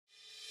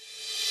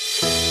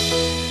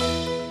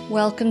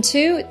Welcome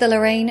to The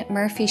Lorraine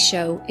Murphy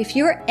Show. If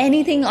you're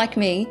anything like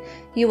me,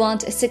 you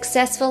want a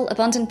successful,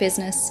 abundant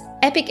business,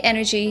 epic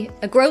energy,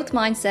 a growth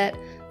mindset,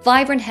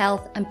 vibrant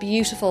health, and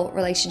beautiful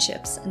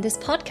relationships. And this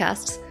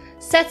podcast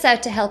sets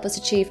out to help us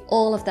achieve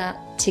all of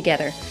that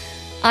together.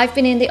 I've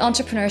been in the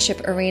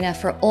entrepreneurship arena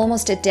for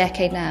almost a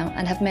decade now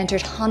and have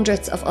mentored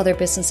hundreds of other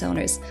business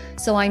owners.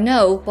 So I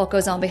know what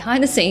goes on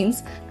behind the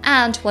scenes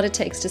and what it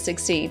takes to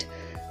succeed.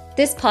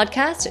 This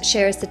podcast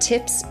shares the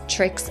tips,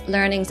 tricks,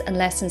 learnings, and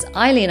lessons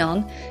I lean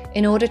on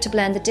in order to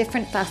blend the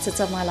different facets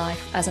of my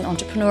life as an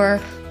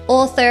entrepreneur,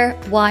 author,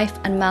 wife,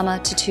 and mama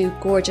to two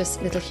gorgeous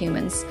little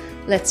humans.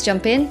 Let's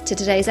jump into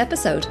today's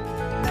episode.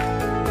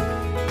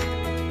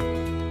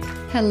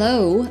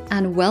 Hello,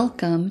 and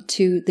welcome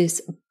to this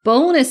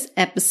bonus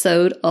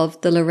episode of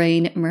The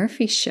Lorraine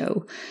Murphy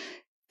Show.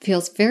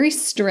 Feels very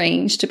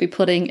strange to be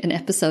putting an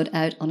episode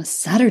out on a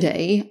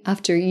Saturday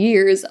after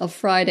years of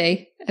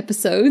Friday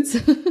episodes.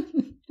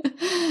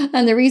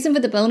 And the reason for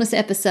the bonus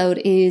episode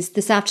is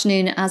this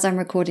afternoon, as I'm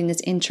recording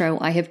this intro,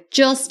 I have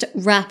just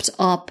wrapped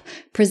up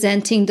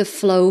presenting the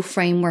Flow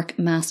Framework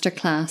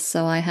Masterclass.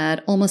 So I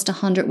had almost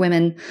 100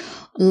 women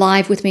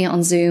live with me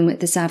on Zoom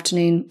this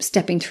afternoon,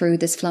 stepping through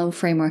this Flow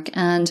Framework.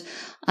 And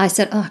I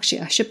said, oh,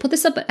 actually, I should put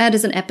this up out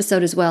as an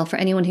episode as well for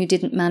anyone who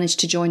didn't manage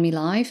to join me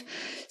live.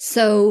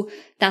 So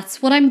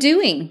that's what I'm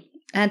doing.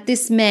 And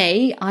this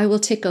May, I will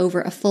tick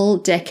over a full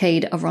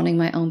decade of running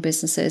my own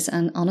businesses.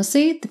 And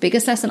honestly, the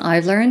biggest lesson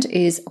I've learned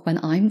is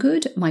when I'm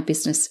good, my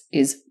business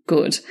is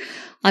good.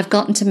 I've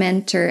gotten to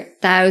mentor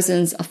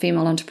thousands of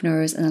female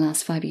entrepreneurs in the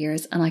last 5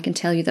 years. And I can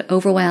tell you that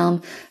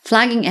overwhelm,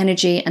 flagging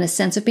energy, and a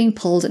sense of being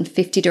pulled in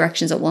 50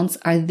 directions at once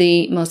are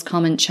the most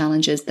common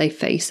challenges they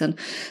face. And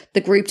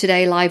the group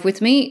today live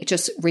with me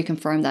just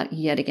reconfirmed that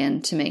yet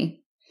again to me.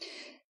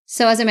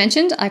 So as I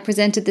mentioned, I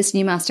presented this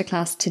new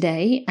masterclass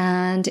today,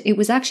 and it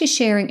was actually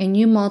sharing a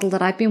new model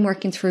that I've been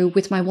working through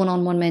with my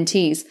one-on-one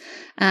mentees.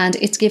 And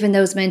it's given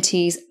those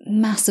mentees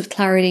massive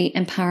clarity,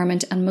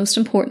 empowerment, and most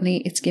importantly,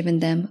 it's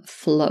given them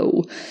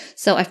flow.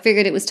 So I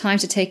figured it was time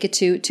to take it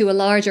to a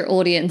larger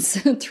audience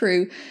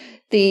through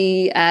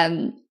the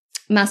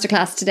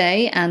masterclass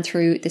today and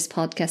through this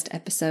podcast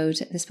episode,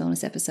 this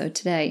bonus episode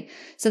today.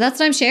 So that's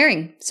what I'm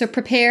sharing. So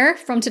prepare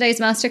from today's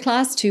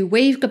masterclass to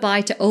wave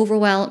goodbye to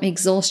overwhelm,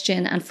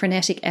 exhaustion, and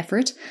frenetic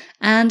effort,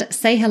 and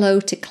say hello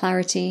to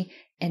clarity,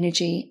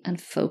 energy,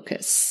 and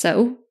focus.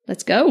 So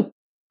let's go.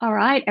 All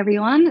right,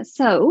 everyone.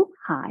 So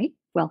hi,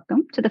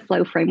 welcome to the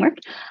Flow Framework.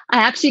 I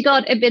actually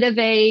got a bit of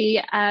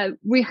a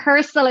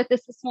rehearsal at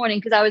this morning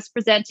because I was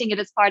presenting it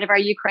as part of our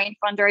Ukraine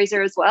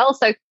fundraiser as well.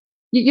 So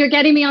you're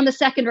getting me on the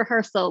second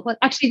rehearsal, but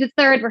actually the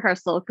third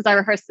rehearsal, because I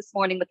rehearsed this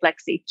morning with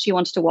Lexi. She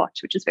wanted to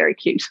watch, which is very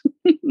cute.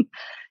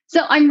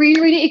 So I'm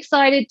really, really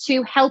excited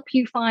to help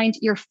you find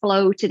your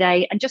flow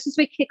today. And just as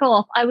we kick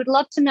off, I would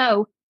love to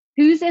know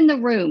who's in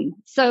the room.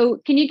 So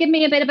can you give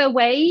me a bit of a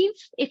wave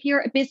if you're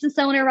a business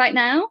owner right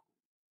now?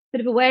 Bit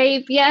of a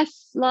wave.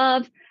 Yes,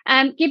 love.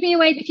 Give me a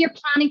wave if you're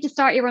planning to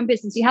start your own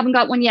business. You haven't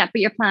got one yet,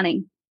 but you're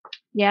planning.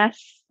 Yes,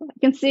 I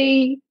can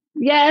see.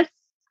 Yes.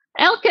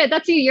 Elke,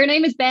 that's you. Your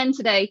name is Ben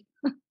today.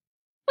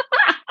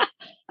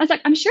 I was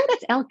like, I'm sure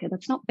that's Elke.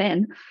 That's not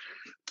Ben.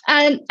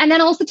 And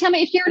then also tell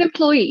me if you're an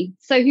employee.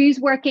 So who's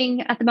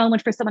working at the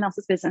moment for someone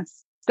else's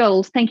business?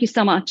 Goals. Thank you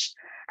so much.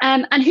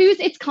 And who's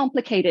it's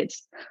complicated?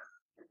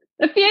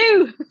 A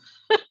few.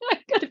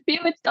 I've got a few.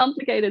 It's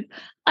complicated.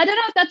 I don't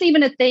know if that's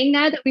even a thing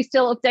now that we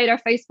still update our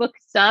Facebook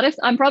status.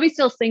 I'm probably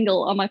still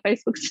single on my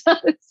Facebook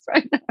status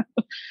right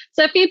now.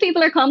 So a few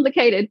people are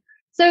complicated.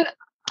 So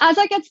as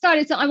I get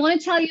started, so I want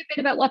to tell you a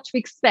bit about what to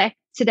expect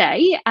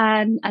today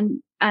and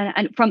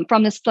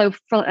from this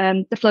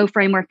the Flow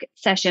Framework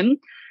session.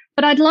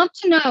 But I'd love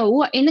to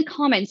know in the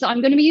comments. So I'm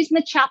going to be using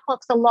the chat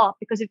box a lot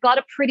because we've got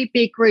a pretty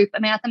big group. I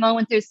mean, at the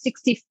moment, there's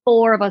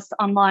 64 of us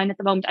online at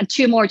the moment and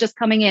 2 more just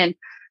coming in.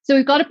 So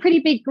we've got a pretty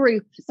big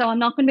group. So I'm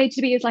not going to be able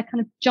to be as like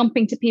kind of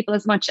jumping to people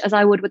as much as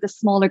I would with a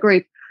smaller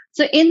group.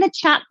 So in the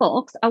chat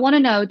box, I want to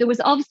know, there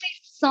was obviously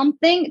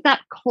something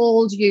that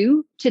called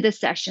you to this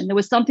session. There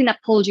was something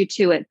that pulled you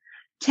to it.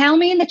 Tell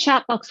me in the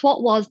chat box,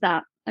 what was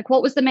that? Like,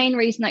 what was the main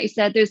reason that you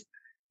said there's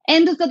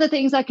endless other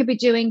things I could be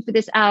doing for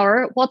this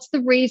hour? What's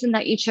the reason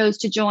that you chose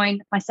to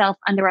join myself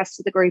and the rest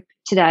of the group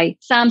today?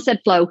 Sam said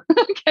flow.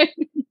 Okay,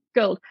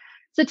 cool.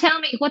 So tell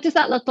me, what does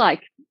that look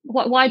like?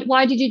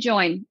 Why did you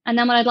join? And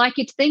then what I'd like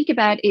you to think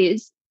about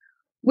is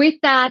with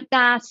that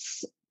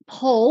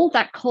poll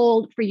that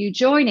called for you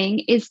joining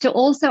is to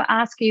also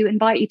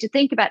invite you to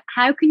think about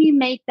how can you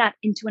make that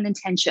into an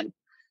intention.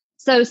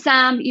 So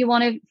Sam, you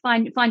want to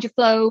find your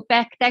flow.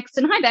 Beck,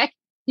 Dexton, hi Beck.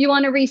 You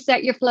want to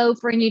reset your flow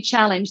for a new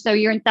challenge. So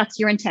that's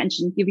your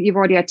intention. You've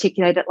already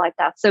articulated it like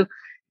that. So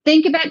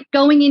think about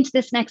going into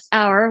this next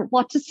hour.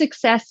 What does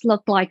success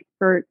look like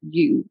for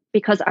you?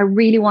 Because I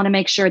really want to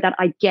make sure that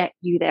I get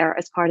you there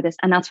as part of this.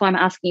 And that's why I'm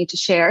asking you to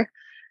share.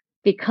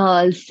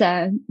 Because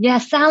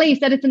Sally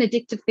said it's an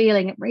addictive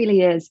feeling. It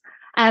really is.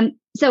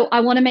 So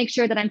I want to make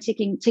sure that I'm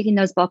ticking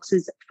those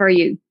boxes for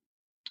you.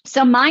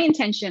 So my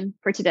intention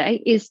for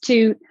today is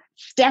to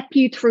step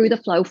you through the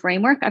flow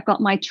framework. I've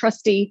got my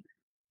trusty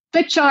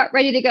flip chart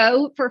ready to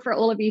go for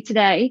all of you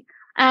today.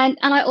 And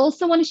I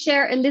also want to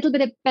share a little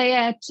bit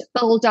about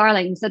Bold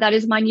Darling. So that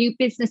is my new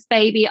business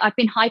baby. I've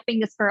been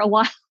hyping this for a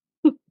while.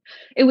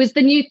 It was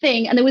the new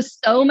thing. And there was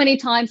so many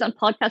times on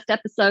podcast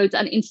episodes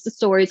and Insta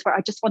stories where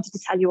I just wanted to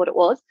tell you what it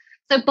was.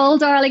 So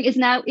Bold Darling is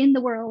now in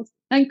the world.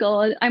 Thank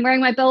God. I'm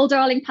wearing my Bold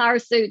Darling power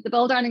suit, the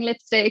Bold Darling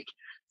lipstick.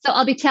 So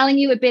I'll be telling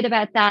you a bit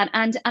about that.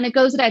 And it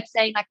goes without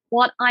saying, like,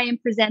 what I am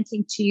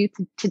presenting to you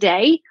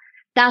today,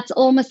 that's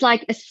almost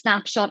like a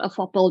snapshot of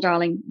what Bold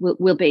Darling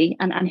will be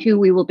and who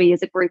we will be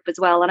as a group as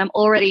well. And I'm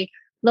already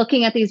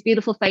looking at these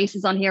beautiful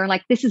faces on here and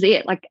like, this is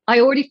it. Like, I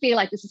already feel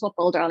like this is what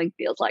Bold Darling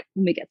feels like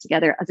when we get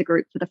together as a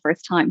group for the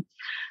first time.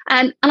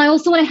 And I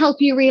also want to help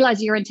you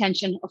realize your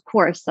intention. Of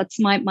course, that's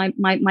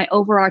my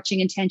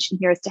overarching intention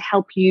here, is to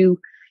help you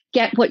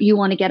get what you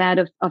want to get out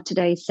of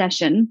today's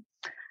session.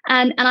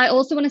 And I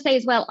also want to say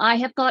as well, I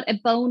have got a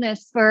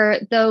bonus for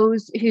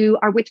those who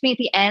are with me at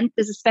the end.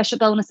 There's a special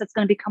bonus that's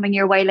going to be coming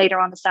your way later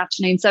on this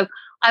afternoon. So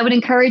I would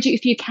encourage you,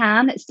 if you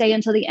can, stay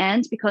until the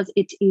end, because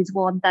it is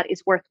one that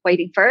is worth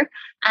waiting for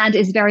and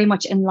is very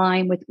much in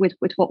line with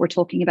what we're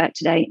talking about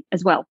today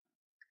as well.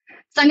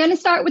 So I'm going to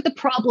start with the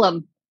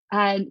problem.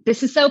 And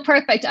this is so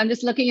perfect. I'm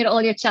just looking at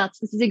all your chats.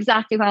 This is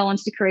exactly what I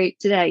wanted to create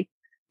today.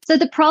 So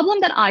the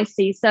problem that I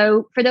see,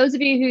 so for those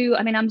of you who,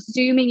 I'm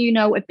assuming you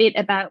know a bit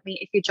about me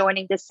if you're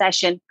joining this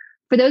session.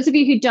 For those of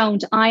you who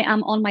don't, I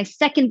am on my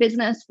second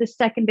business. This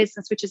second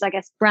business, which is, I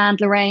guess,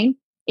 Brand Lorraine,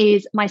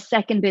 is my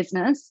second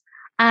business.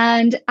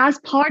 And as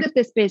part of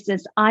this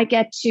business, I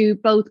get to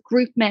both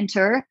group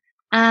mentor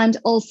and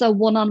also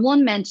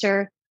one-on-one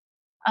mentor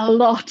a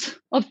lot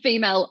of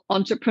female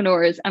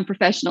entrepreneurs and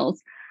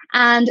professionals.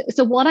 And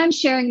so what I'm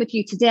sharing with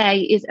you today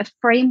is a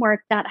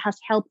framework that has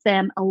helped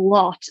them a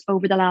lot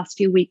over the last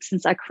few weeks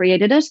since I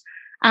created it.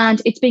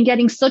 And it's been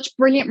getting such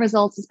brilliant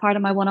results as part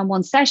of my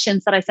one-on-one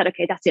sessions that I said,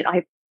 okay, that's it.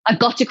 I've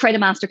got to create a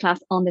masterclass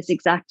on this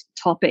exact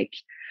topic.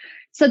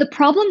 So the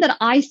problem that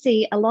I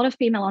see a lot of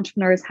female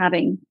entrepreneurs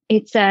having,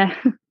 it's I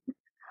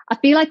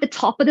feel like the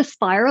top of the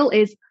spiral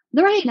is,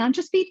 Lorraine, I'm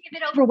just feeling a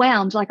bit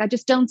overwhelmed. Like, I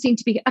just don't seem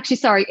to be, actually,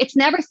 sorry, it's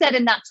never said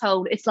in that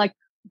tone. It's like,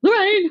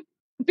 Lorraine,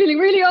 I'm feeling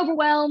really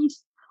overwhelmed.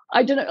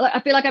 I don't know. I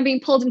feel like I'm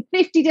being pulled in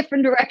 50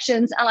 different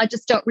directions and I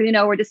just don't really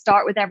know where to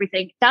start with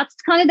everything. That's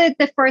kind of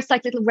the first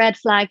like little red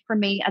flag for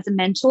me as a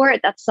mentor,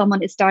 that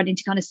someone is starting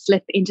to kind of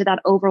slip into that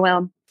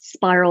overwhelm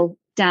spiral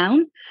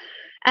down.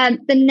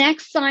 And the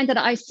next sign that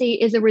I see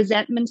is a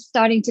resentment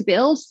starting to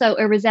build. So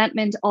a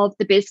resentment of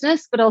the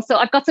business, but also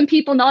I've got some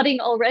people nodding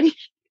already.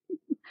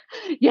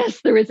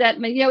 Yes, the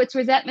resentment, it's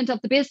resentment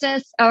of the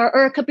business,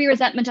 or it could be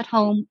resentment at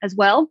home as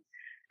well.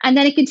 And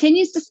then it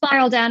continues to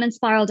spiral down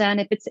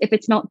if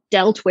it's not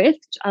dealt with,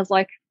 as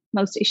like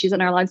most issues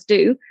in our lives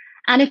do.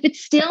 And if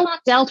it's still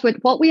not dealt with,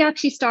 what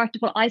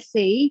I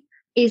see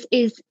is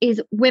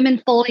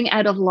women falling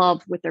out of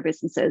love with their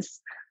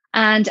businesses.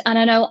 And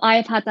I know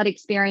I've had that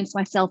experience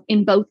myself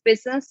in both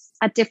business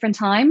at different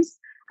times.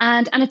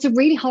 And it's a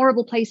really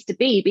horrible place to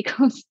be,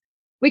 because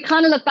we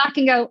kind of look back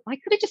and go, I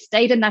could have just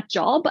stayed in that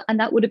job and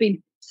that would have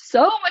been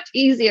so much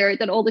easier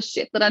than all the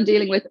shit that I'm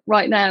dealing with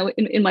right now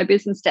in my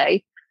business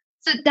day.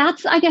 So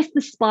that's, I guess,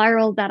 the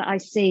spiral that I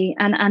see.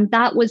 And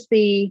that was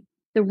the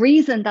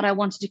reason that I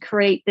wanted to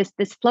create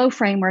this flow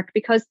framework,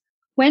 because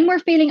when we're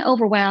feeling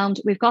overwhelmed,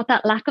 we've got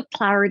that lack of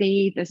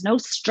clarity, there's no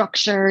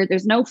structure,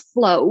 there's no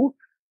flow.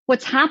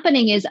 What's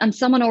happening is, and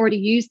someone already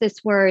used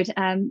this word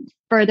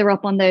further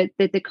up on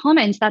the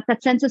comments,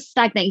 that sense of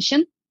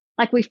stagnation.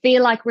 Like, we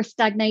feel like we're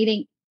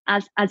stagnating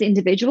as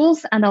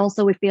individuals, and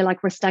also we feel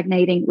like we're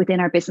stagnating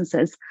within our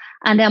businesses.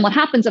 And then what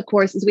happens, of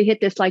course, is we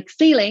hit this like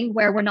ceiling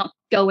where we're not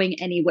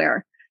going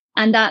anywhere.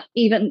 And that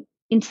even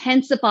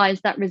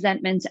intensifies that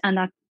resentment and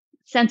that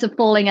sense of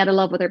falling out of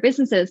love with our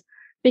businesses,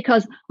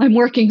 because I'm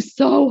working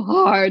so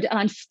hard and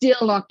I'm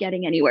still not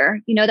getting anywhere.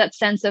 That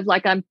sense of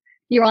like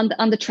you're on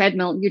the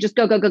treadmill, you just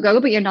go,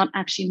 but you're not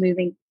actually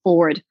moving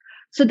forward.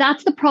 So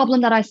that's the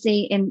problem that I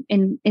see in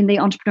the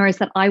entrepreneurs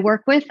that I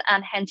work with,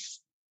 and hence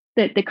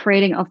the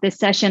creating of this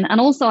session.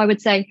 And also I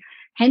would say,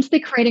 hence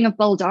the creating of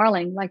Bold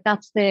Darling. Like,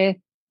 that's the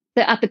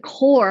at the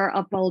core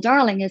of Bold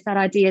Darling is that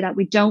idea that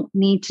we don't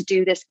need to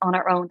do this on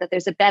our own, that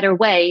there's a better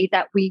way,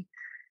 that we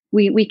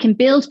can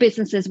build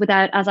businesses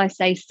without, as I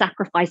say,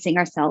 sacrificing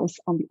ourselves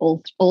on the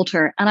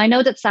altar. And I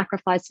know that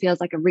sacrifice feels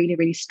like a really,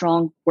 really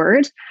strong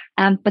word,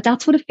 but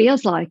that's what it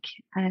feels like.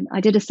 And I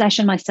did a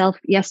session myself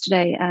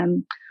yesterday.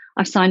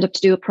 I've signed up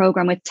to do a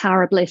program with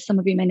Tara Bliss. Some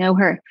of you may know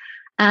her.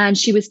 And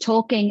she was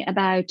talking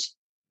about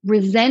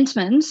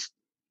resentment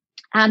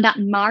and that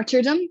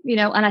martyrdom,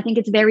 and I think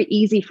it's very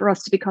easy for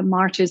us to become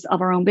martyrs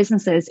of our own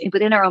businesses,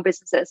 within our own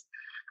businesses.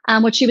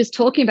 And what she was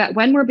talking about,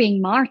 when we're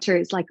being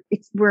martyrs, like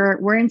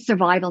we're in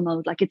survival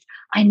mode. Like, it's,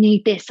 I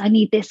need this.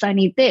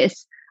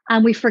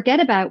 And we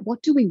forget about,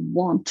 what do we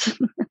want?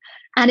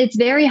 And it's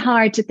very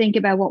hard to think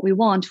about what we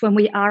want when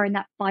we are in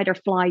that fight or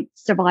flight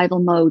survival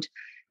mode,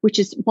 which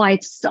is why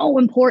it's so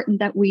important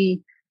that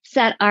we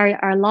set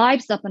our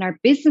lives up and our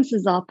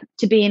businesses up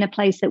to be in a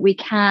place that we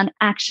can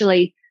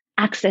actually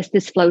access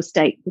this flow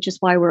state, which is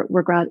why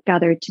we're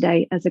gathered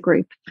today as a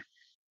group.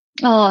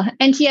 Oh,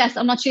 and yes,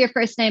 I'm not sure your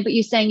first name, but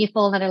you saying you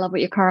fall out of love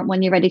with your current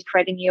one, you're ready to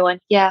create a new one.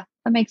 Yeah,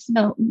 that makes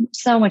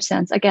so much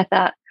sense. I get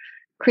that.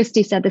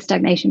 Christy said the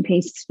stagnation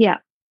piece. Yeah.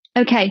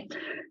 Okay.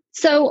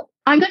 So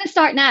I'm going to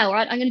start now,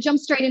 right? I'm going to jump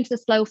straight into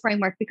this flow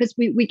framework because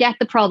we get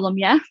the problem.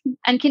 Yeah.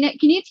 And can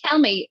you tell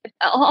me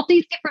of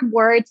these different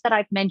words that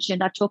I've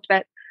mentioned? I've talked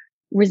about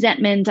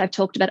resentment. I've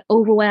talked about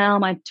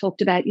overwhelm. I've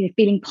talked about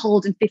feeling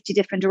pulled in 50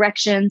 different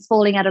directions,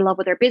 falling out of love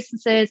with their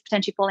businesses,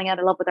 potentially falling out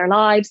of love with their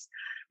lives.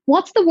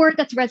 What's the word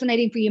that's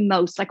resonating for you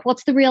most? Like,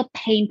 what's the real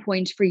pain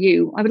point for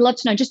you? I would love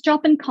to know. Just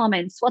drop in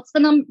comments. What's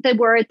the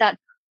word that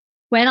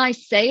when I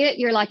say it,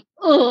 you're like,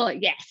 oh,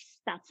 yes,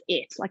 that's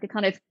it. Like it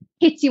kind of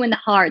hits you in the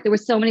heart. There were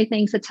so many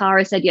things that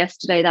Tara said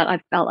yesterday that I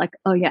felt like,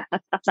 oh yeah,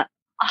 that's a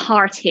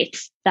heart hit,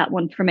 that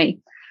one for me.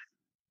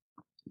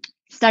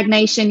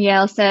 Stagnation,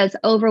 Yale says,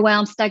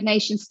 overwhelmed,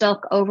 stagnation,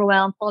 stuck,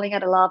 overwhelmed, falling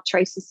out of love,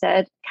 Tracy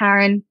said.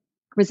 Karen,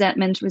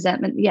 resentment,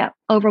 yeah,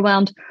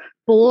 overwhelmed.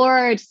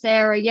 Bored,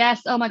 Sarah,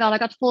 yes. Oh my God, I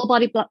got full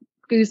body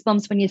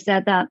goosebumps when you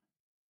said that.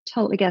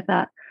 Totally get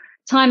that.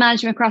 Time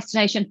management,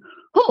 procrastination.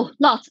 Oh,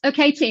 lots.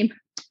 Okay, team.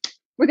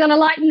 We're going to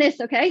lighten this,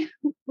 okay?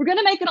 We're going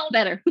to make it all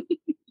better.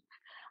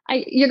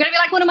 You're going to be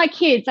like one of my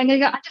kids. I'm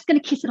just going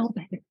to kiss it all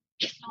better.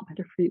 Kiss it all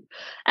better for you.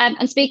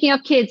 And speaking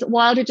of kids,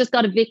 Wilder just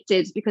got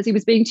evicted because he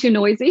was being too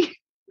noisy.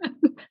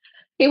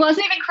 He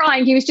wasn't even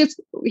crying.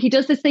 He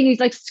does this thing. He's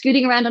like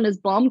scooting around on his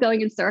bum,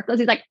 going in circles.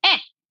 He's like,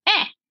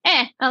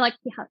 I'm like,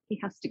 he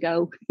has to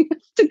go. He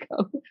has to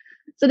go.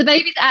 So the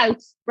baby's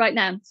out right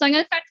now. So I'm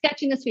going to start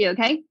sketching this for you,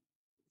 okay?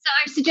 So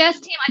I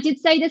suggest, team, I did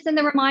say this in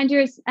the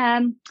reminders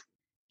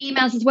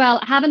emails as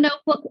well. Have a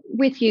notebook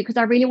with you because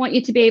I really want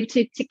you to be able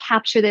to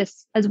capture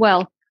this as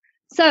well.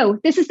 So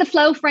this is the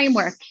flow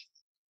framework.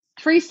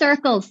 3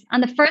 circles.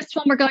 And the first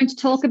one we're going to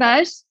talk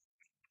about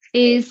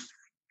is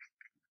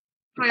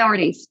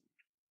priorities.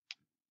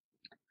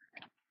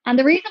 And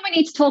the reason we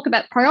need to talk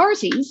about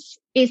priorities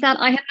is that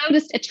I have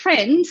noticed a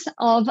trend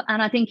of,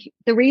 and I think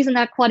the reason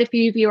that quite a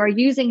few of you are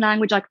using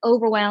language like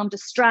overwhelmed,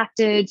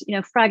 distracted,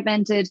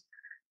 fragmented,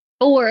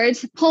 bored,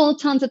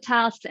 pulled, tons of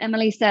tasks,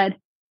 Emily said,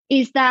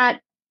 is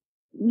that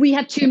we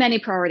have too many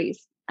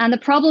priorities. And the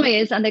problem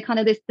is, and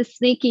the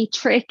sneaky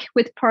trick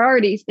with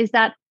priorities is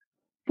that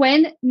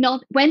when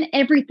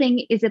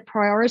everything is a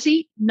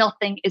priority,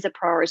 nothing is a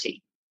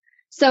priority.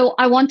 So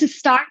I want to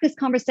start this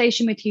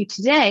conversation with you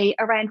today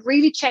around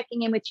really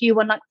checking in with you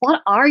on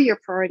what are your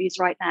priorities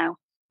right now?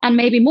 And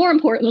maybe more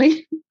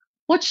importantly,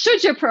 what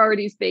should your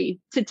priorities be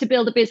to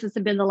build a business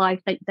and build a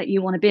life that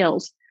you want to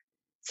build?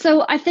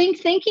 So I think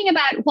thinking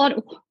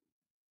about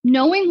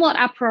knowing what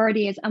our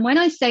priority is. And when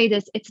I say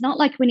this, it's not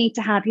like we need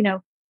to have,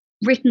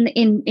 written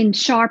in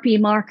Sharpie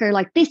marker,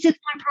 like this is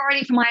my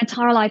priority for my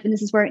entire life and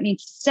this is where it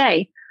needs to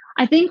stay.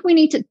 I think we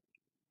need to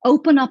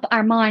open up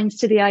our minds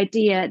to the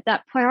idea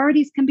that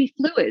priorities can be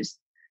fluid.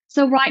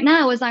 So right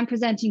now, as I'm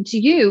presenting to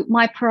you,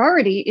 my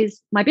priority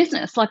is my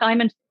business. Like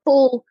I'm in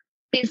full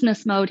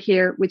business mode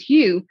here with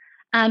you.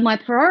 And my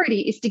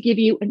priority is to give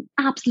you an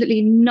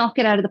absolutely knock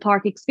it out of the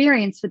park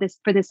experience for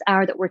this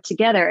hour that we're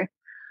together.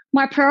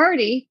 My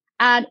priority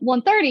at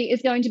 1:30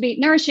 is going to be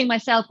nourishing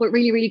myself with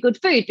really, really good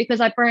food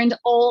because I burned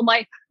all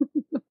my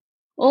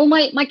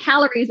my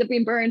calories have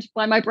been burned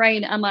by my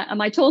brain and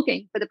my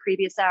talking for the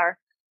previous hour.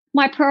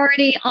 My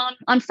priority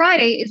on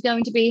Friday is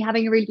going to be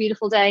having a really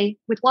beautiful day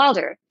with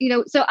Wilder.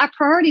 So our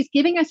priorities,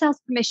 giving ourselves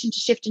permission to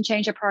shift and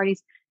change our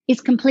priorities is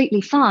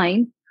completely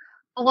fine.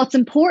 But what's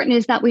important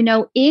is that we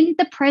know in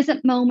the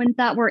present moment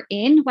that we're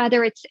in,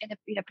 whether it's in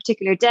a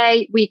particular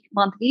day, week,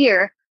 month,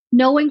 year,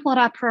 knowing what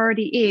our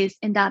priority is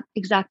in that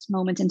exact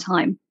moment in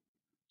time.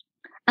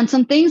 And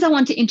some things I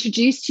want to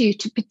introduce to you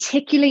to,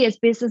 particularly as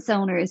business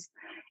owners,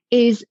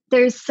 is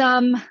there's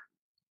some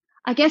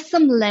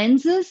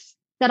lenses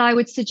that I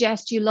would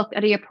suggest you look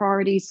at your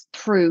priorities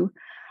through.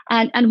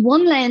 And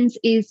one lens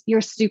is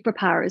your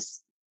superpowers.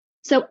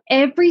 So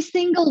every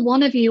single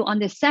one of you on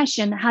this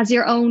session has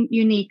your own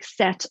unique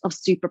set of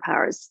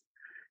superpowers.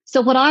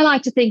 So what I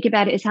like to think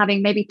about it is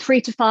having maybe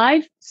 3 to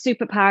 5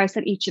 superpowers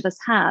that each of us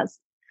has.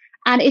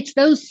 And it's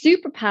those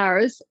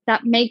superpowers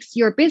that makes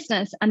your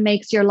business and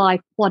makes your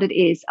life what it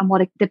is and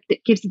what it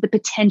gives it the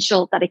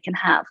potential that it can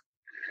have.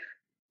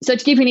 So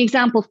to give you an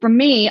example, for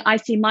me, I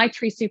see my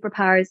 3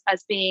 superpowers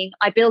as being,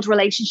 I build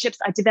relationships,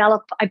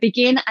 I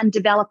begin and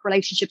develop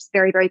relationships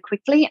very, very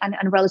quickly and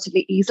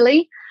relatively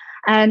easily.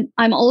 And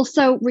I'm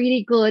also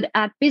really good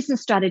at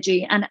business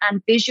strategy and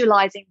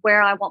visualizing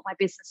where I want my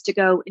business to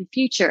go in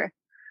future.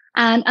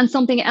 And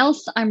something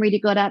else I'm really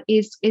good at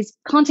is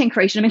content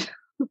creation. I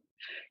mean,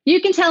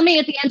 you can tell me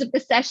at the end of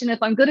this session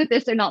if I'm good at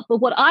this or not. But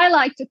what I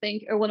like to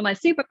think, or one of my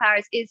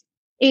superpowers,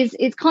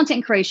 is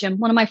content creation.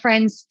 One of my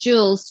friends,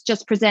 Jules,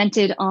 just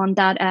presented on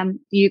that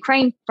the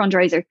Ukraine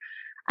fundraiser.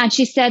 And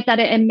she said that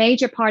a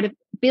major part of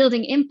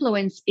building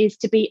influence is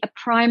to be a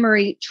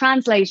primary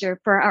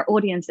translator for our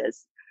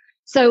audiences.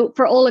 So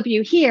for all of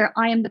you here,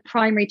 I am the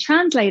primary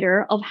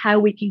translator of how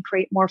we can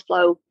create more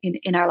flow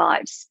in our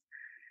lives.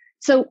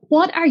 So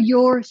what are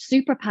your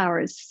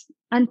superpowers?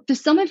 And for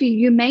some of you,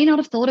 you may not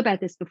have thought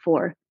about this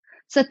before.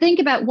 So think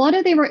about what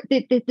are the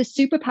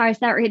superpowers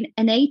that are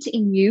innate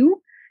in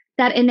you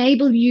that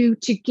enable you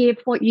to give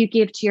what you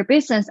give to your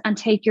business and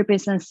take your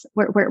business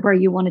where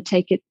you want to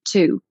take it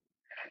to.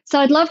 So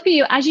I'd love for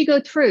you, as you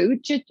go through,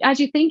 as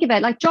you think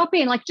about, like, drop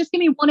in, like, just give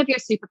me one of your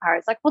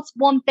superpowers. Like, what's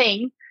one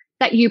thing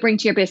that you bring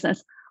to your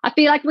business? I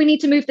feel like we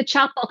need to move the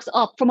chat box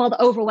up from all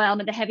the overwhelm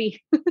and the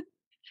heavy,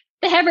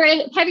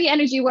 heavy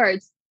energy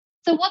words.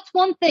 So what's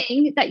one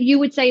thing that you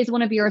would say is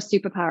one of your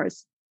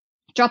superpowers?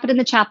 Drop it in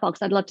the chat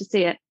box. I'd love to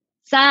see it.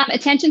 Sam,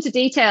 attention to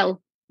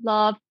detail.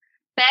 Love.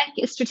 Beck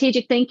is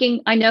strategic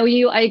thinking. I know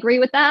you. I agree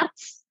with that.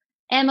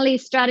 Emily,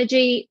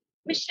 strategy.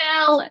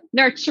 Michelle,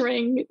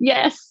 nurturing.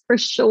 Yes, for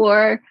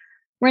sure.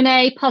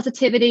 Renee,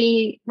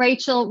 positivity.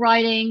 Rachel,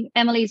 writing.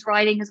 Emily's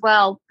writing as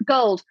well.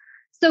 Gold.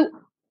 So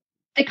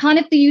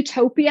the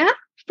utopia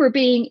for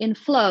being in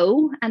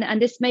flow,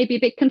 and this may be a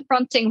bit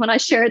confronting when I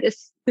share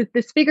this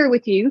figure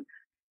with you.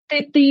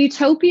 The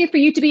utopia for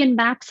you to be in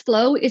max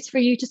flow is for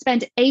you to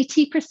spend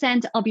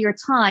 80% of your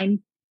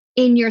time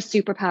in your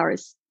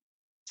superpowers.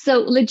 So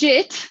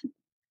legit,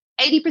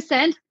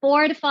 80%,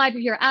 4 to 5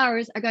 of your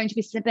hours are going to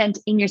be spent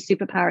in your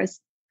superpowers.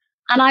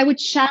 And I would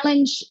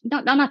challenge,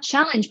 not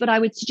challenge, but I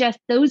would suggest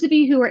those of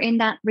you who are in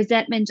that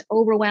resentment,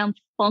 overwhelmed,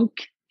 funk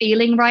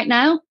feeling right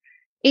now,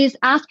 is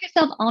ask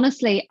yourself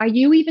honestly, are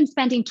you even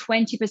spending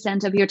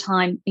 20% of your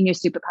time in your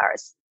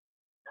superpowers?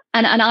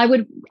 And I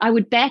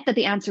would bet that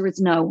the answer is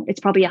no. It's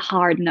probably a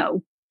hard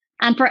no.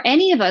 And for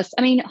any of us,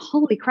 I mean,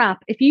 holy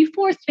crap, if you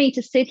forced me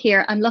to sit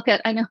here and look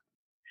at, I know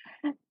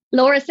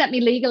Laura sent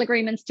me legal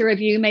agreements to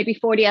review maybe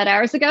 48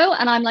 hours ago,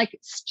 and I'm like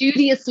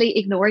studiously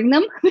ignoring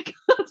them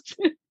because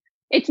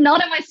it's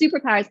not in my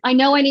superpowers. I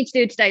know I need to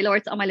do it today, Laura.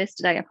 It's on my list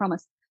today, I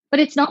promise. But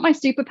it's not my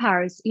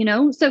superpowers, you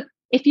know? So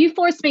if you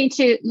force me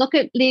to look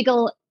at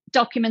legal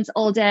documents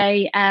all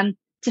day,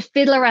 to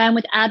fiddle around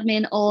with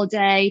admin all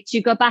day,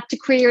 to go back to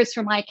careers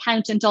for my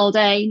accountant all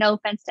day, no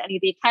offense to any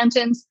of the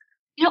accountants,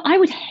 you know, I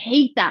would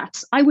hate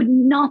that. I would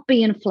not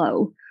be in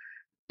flow.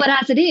 But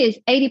as it is,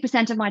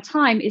 80% of my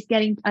time is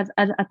getting, as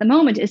at the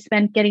moment, is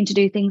spent getting to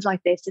do things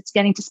like this. It's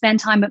getting to spend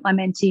time with my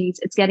mentees.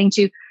 It's getting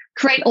to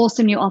create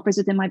awesome new offers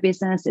within my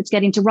business. It's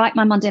getting to write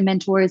my Monday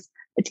mentors.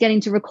 It's getting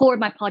to record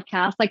my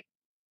podcast. Like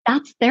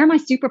they're my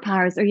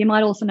superpowers. Or you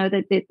might also know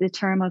the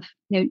term of,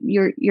 you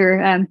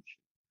know,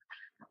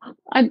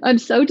 I'm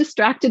so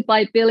distracted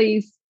by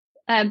Billy's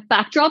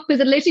backdrop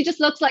because it literally just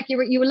looks like you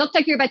would look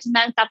like you're about to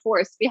mount that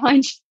horse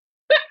behind you.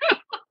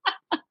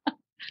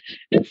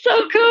 It's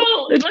so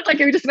cool. It looked like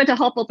you were just about to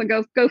hop up and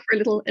go for a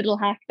little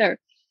hack there.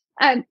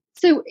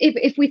 So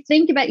if we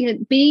think about, you know,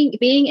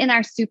 being in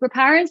our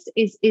superpowers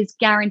is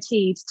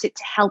guaranteed to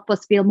help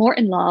us feel more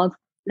in love,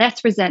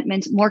 less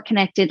resentment, more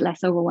connected,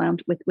 less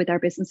overwhelmed with our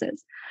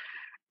businesses.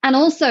 And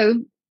also,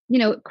 you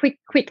know,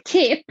 quick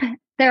tip,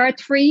 there are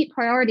 3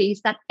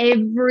 priorities that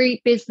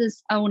every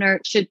business owner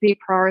should be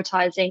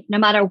prioritizing, no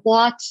matter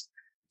what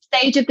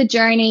stage of the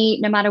journey,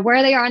 no matter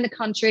where they are in the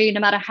country, no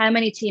matter how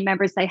many team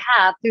members they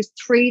have. There's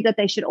 3 that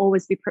they should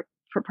always be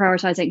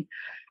prioritizing.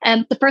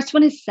 The first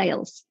one is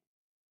sales.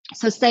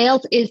 So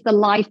sales is the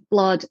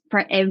lifeblood for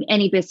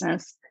any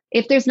business.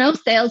 If there's no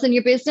sales in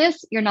your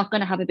business, you're not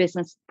going to have a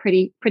business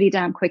pretty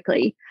damn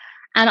quickly.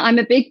 And I'm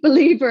a big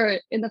believer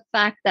in the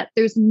fact that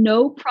there's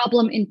no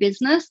problem in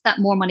business that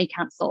more money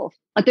can't solve.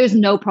 Like there's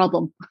no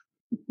problem.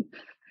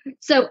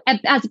 So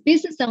as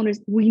business owners,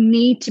 we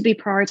need to be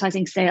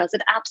prioritizing sales.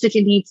 It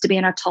absolutely needs to be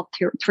in our top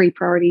 3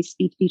 priorities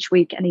each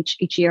week and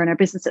each year in our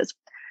businesses.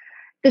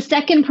 The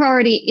second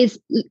priority is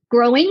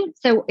growing.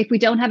 So if we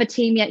don't have a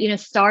team yet, you know,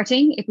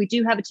 starting. If we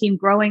do have a team,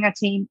 growing our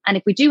team. And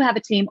if we do have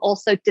a team,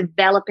 also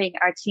developing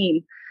our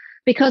team.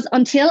 Because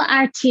until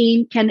our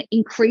team can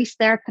increase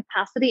their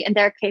capacity and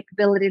their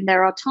capability and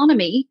their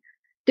autonomy,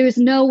 there's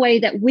no way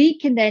that we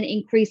can then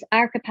increase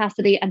our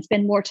capacity and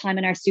spend more time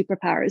in our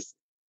superpowers.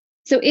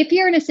 So if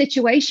you're in a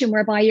situation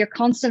whereby you're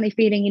constantly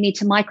feeling you need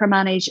to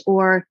micromanage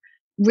or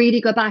really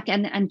go back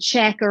and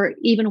check, or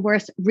even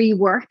worse,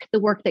 rework the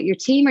work that your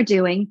team are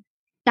doing,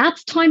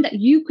 that's time that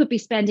you could be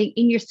spending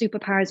in your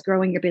superpowers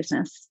growing your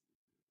business.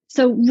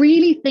 So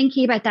really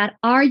thinking about that.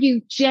 Are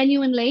you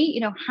genuinely, you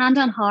know, hand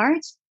on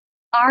heart,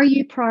 are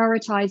you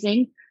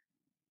prioritizing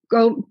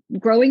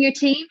growing your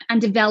team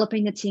and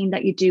developing the team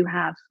that you do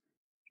have?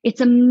 It's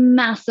a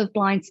massive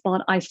blind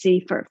spot I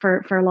see for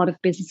a lot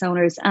of business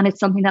owners. And it's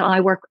something that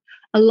I work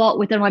a lot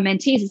with my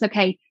mentees. Is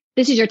okay,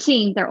 this is your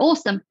team. They're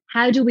awesome.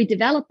 How do we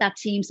develop that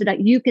team so that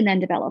you can then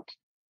develop?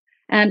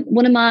 And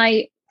one of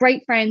my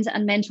great friends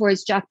and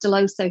mentors, Jack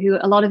Delosa, who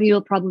a lot of you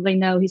will probably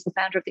know, he's the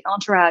founder of The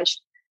Entourage.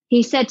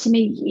 He said to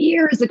me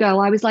years ago,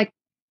 I was like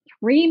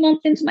 3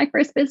 months into my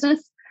first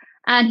business.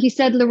 And he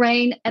said,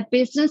 Lorraine, a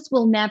business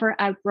will never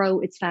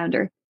outgrow its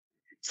founder.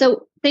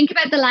 So think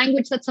about the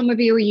language that some of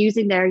you are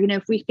using there. You know,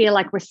 if we feel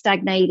like we're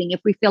stagnating,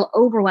 if we feel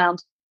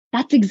overwhelmed,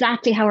 that's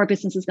exactly how our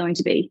business is going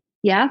to be.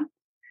 Yeah.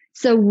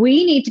 So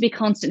we need to be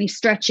constantly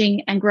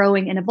stretching and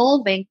growing and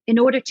evolving in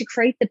order to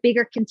create the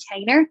bigger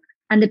container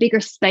and the bigger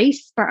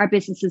space for our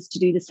businesses to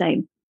do the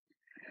same.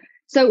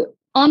 So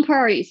on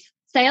priorities,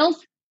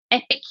 Sales,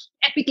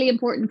 epically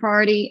important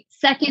priority.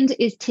 Second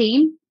is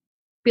team,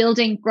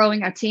 building,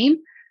 growing our team.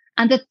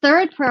 And the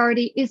third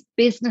priority is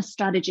business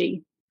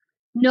strategy.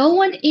 No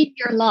one in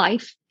your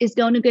life is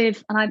going to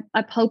give, and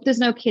I hope there's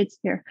no kids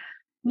here.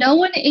 No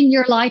one in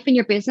your life, in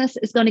your business,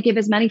 is going to give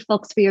as many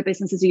fucks for your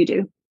business as you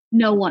do.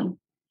 No one.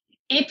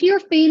 If you're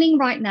feeling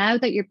right now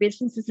that your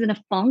business is in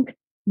a funk,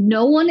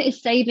 no one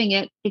is saving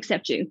it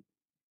except you.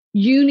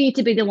 You need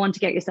to be the one to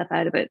get yourself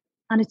out of it.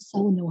 And it's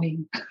so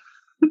annoying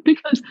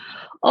because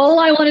all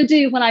I want to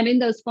do when I'm in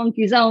those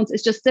funky zones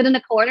is just sit in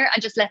a corner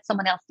and just let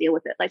someone else deal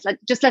with it. Like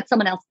just let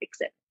someone else fix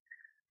it.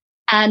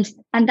 And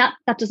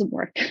that doesn't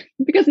work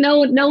because no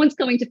one's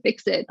going to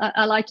fix it.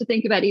 I like to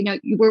think about,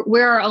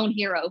 we're our own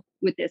hero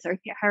with this, or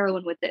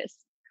heroine with this.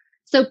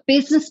 So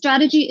business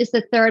strategy is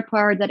the third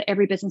part that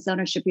every business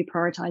owner should be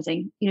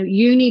prioritizing.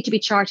 You need to be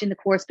charting the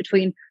course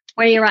between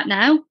where you're at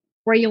now,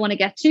 where you want to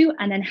get to,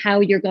 and then how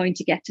you're going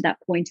to get to that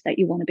point that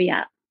you want to be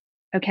at.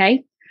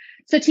 Okay.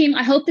 So team,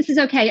 I hope this is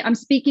okay. I'm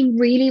speaking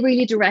really,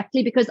 really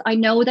directly because I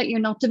know that you're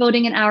not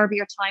devoting an hour of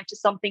your time to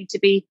something to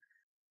be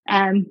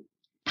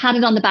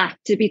patted on the back,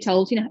 to be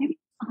told,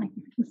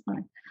 everything's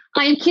fine.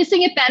 I am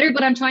kissing it better,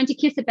 but I'm trying to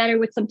kiss it better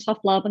with some tough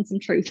love and some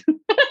truth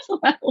as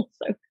well.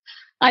 So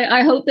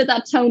I hope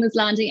that tone is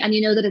landing, and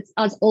that it's,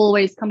 as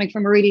always, coming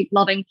from a really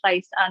loving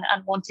place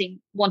and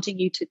wanting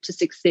you to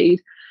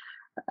succeed.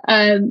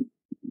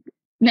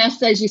 Ness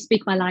says you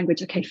speak my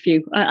language. Okay,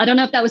 phew. I don't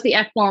know if that was the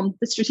F-bomb,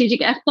 the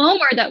strategic F-bomb,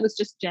 or that was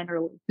just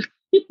general.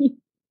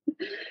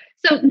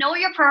 So know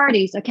your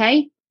priorities,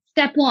 okay?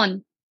 Step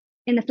one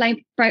in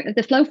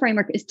the flow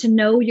framework is to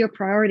know your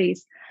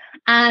priorities.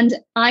 And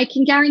I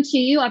can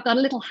guarantee you, I've got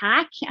a little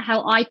hack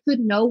how I could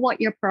know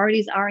what your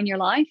priorities are in your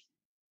life.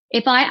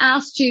 If I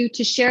asked you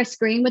to share a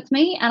screen with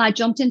me and I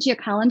jumped into your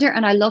calendar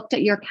and I looked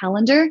at your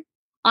calendar,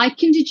 I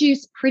can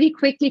deduce pretty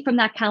quickly from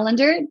that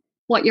calendar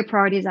what your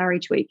priorities are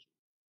each week.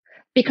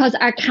 Because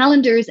our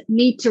calendars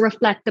need to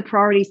reflect the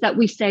priorities that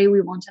we say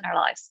we want in our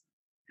lives.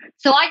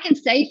 So I can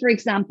say, for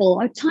example,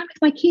 time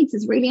with my kids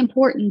is really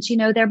important.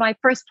 They're my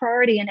first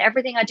priority and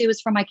everything I do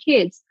is for my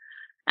kids.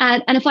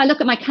 And if I look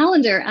at my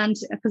calendar, and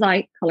because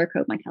I color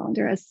code my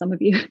calendar, as some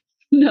of you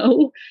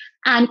know,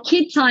 and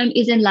kid time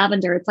is in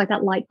lavender. It's like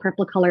that light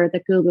purple color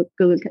that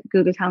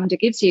Google Calendar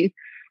gives you.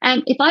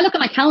 And if I look at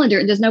my calendar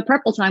and there's no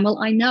purple time, well,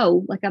 I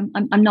know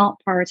I'm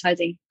not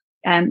prioritizing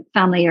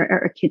family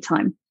or kid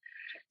time.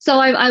 So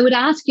I would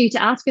ask you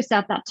to ask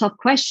yourself that tough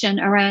question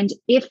around,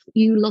 if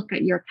you look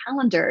at your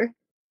calendar,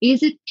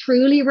 is it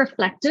truly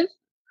reflective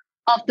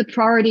of the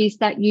priorities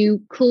that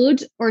you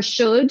could or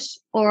should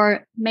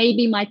or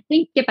maybe might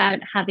think about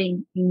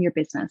having in your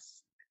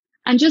business?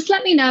 And just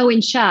let me know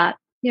in chat,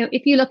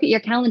 if you look at your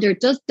calendar,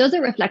 does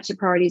it reflect your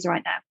priorities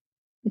right now?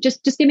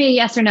 Just give me a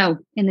yes or no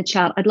in the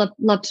chat. I'd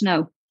love to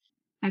know.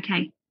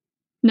 Okay.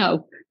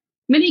 No.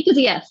 Monika's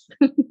a yes.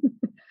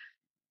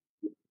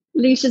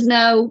 Leisha's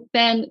no.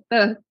 Ben,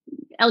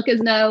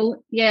 Elka's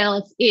no.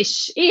 Yes,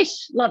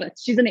 ish. Love it.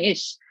 She's an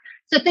ish.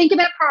 So think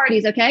about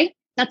priorities, okay?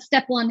 That's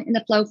step one in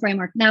the flow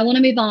framework. Now I want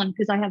to move on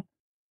because I have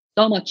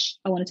so much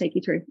I want to take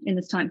you through in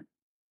this time.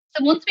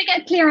 So once we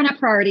get clear on our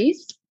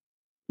priorities,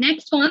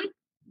 next one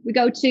we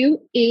go to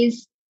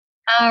is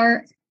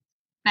our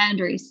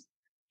boundaries,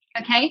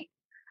 okay?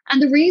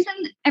 And the reason,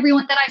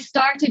 everyone, that I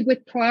started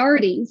with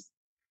priorities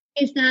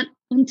is that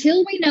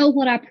until we know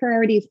what our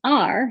priorities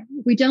are,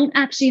 we don't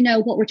actually know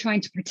what we're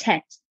trying to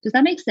protect. Does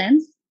that make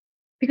sense?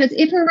 Because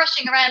if we're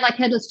rushing around like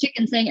headless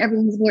chickens saying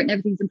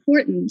everything's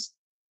important,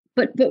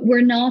 but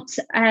we're not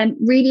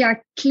really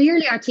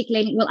clearly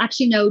articulating, well,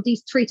 actually, no,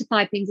 these 3 to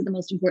 5 things are the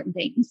most important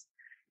things,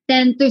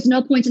 then there's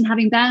no point in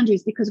having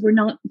boundaries because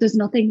there's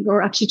nothing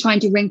we're actually trying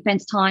to ring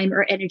fence time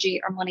or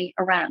energy or money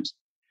around.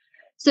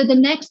 So the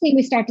next thing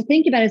we start to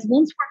think about is,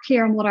 once we're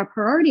clear on what our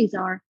priorities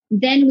are,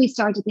 then we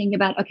start to think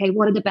about, okay,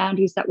 what are the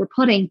boundaries that we're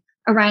putting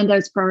around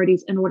those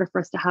priorities in order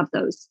for us to have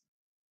those?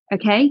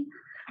 Okay.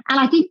 And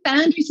I think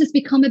boundaries has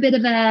become a bit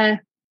of a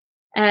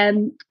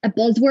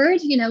buzzword.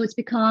 It's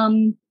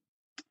become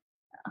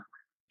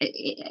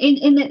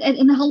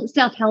in the whole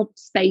self-help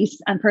space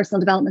and personal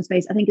development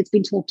space. I think it's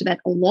been talked about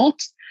a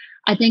lot.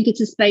 I think it's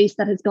a space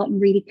that has gotten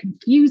really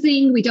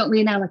confusing. We don't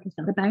really know, is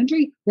that a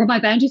boundary? Were my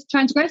boundaries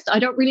transgressed? I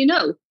don't really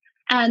know.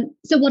 And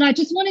so what I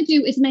just want to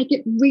do is make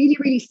it really,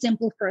 really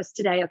simple for us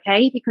today,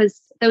 okay?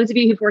 Because those of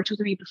you who've worked with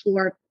me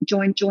before,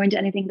 joined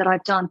anything that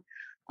I've done,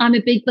 I'm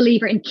a big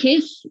believer in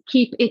KISS,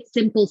 keep it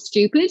simple,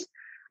 stupid.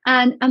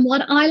 And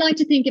what I like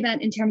to think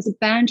about in terms of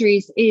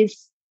boundaries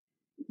is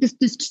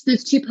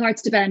there's 2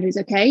 parts to boundaries,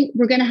 okay?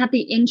 We're going to have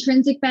the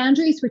intrinsic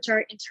boundaries, which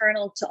are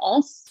internal to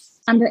us.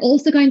 And we're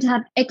also going to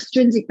have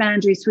extrinsic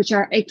boundaries, which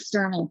are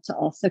external to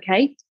us,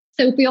 okay?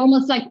 So if we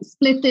almost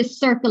split this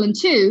circle in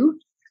 2,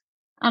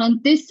 and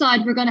on this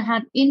side, we're going to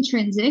have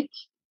intrinsic.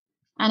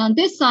 And on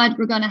this side,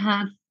 we're going to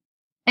have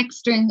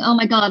extrinsic. Oh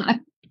my God,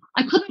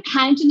 I couldn't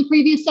count in the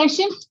previous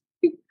session.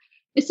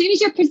 As soon as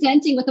you're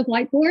presenting with a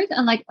whiteboard,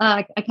 I'm like,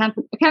 I can't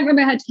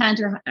remember how to count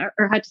or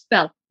how to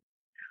spell.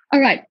 All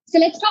right, so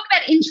let's talk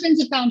about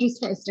intrinsic boundaries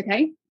first,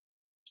 okay?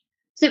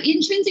 So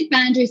intrinsic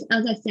boundaries,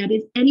 as I said,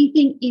 is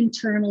anything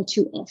internal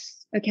to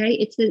us. Okay,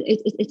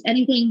 it's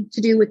anything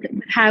to do with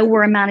how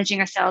we're managing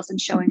ourselves and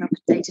showing up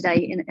day to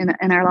day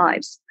in our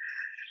lives.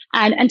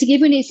 And to give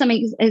you some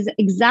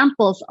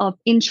examples of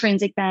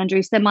intrinsic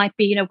boundaries, there might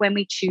be, when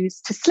we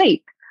choose to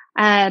sleep,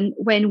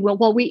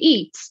 what we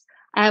eat,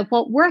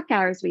 what work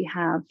hours we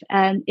have.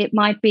 It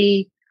might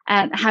be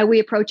how we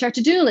approach our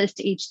to-do list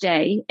each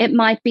day. It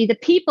might be the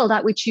people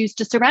that we choose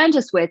to surround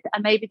us with,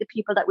 and maybe the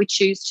people that we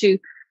choose to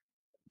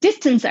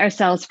distance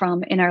ourselves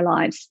from in our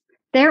lives.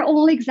 They're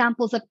all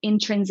examples of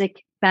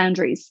intrinsic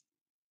boundaries.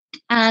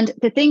 And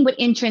the thing with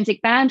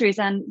intrinsic boundaries,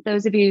 and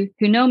those of you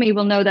who know me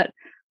will know that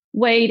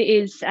Wade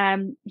is,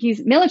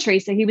 he's military,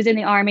 so he was in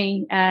the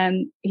army.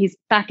 He's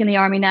back in the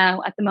army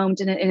now at the moment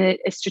in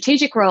a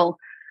strategic role.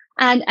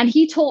 And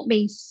he taught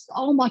me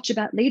so much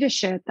about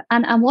leadership.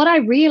 And what I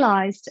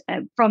realized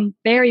from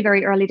very,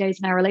 very early days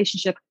in our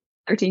relationship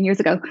 13 years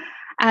ago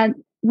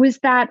was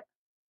that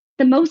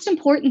the most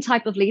important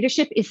type of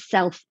leadership is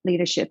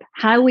self-leadership,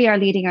 how we are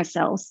leading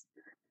ourselves,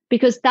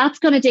 because that's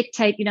going to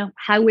dictate,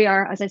 how we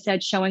are, as I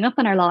said, showing up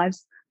in our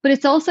lives. But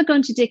it's also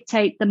going to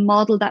dictate the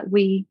model that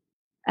we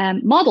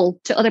model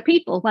to other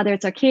people, whether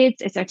it's our kids,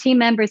 it's our team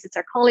members, it's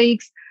our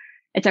colleagues,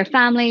 it's our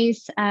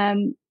families,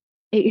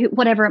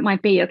 whatever it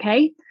might be.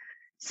 Okay.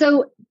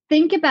 So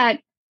think about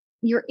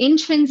your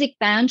intrinsic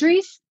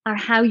boundaries are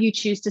how you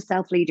choose to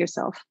self-lead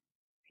yourself.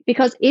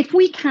 Because if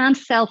we can't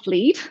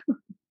self-lead,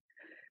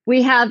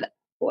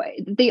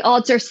 the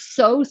odds are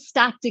so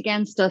stacked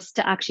against us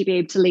to actually be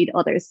able to lead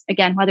others.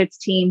 Again, whether it's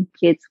team,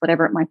 kids,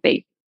 whatever it might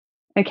be.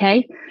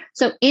 Okay.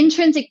 So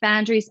intrinsic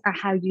boundaries are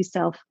how you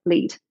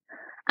self-lead.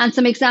 And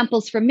some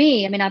examples for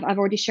me, I've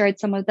already shared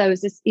some of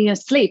those, is,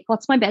 sleep.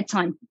 What's my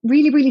bedtime?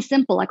 Really, really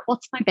simple. Like,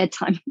 what's my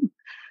bedtime?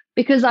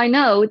 Because I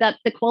know that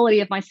the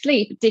quality of my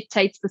sleep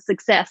dictates the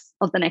success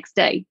of the next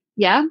day.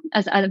 Yeah.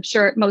 As I'm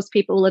sure most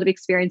people will have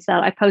experienced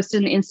that. I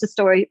posted an Insta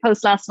story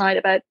post last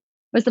night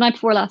was the night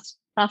before last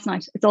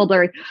night. It's all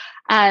blurry.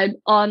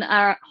 On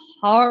our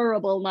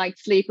horrible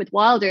night's sleep with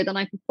Wilder the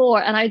night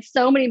before. And I had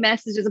so many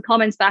messages and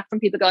comments back from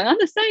people going, I'm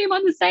the same.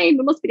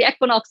 It must be the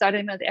equinox. I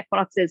don't know what the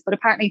equinox is, but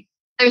apparently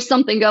there's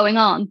something going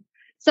on.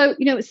 So,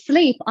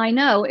 sleep, I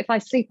know if I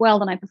sleep well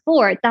the night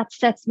before, that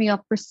sets me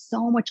up for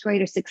so much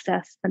greater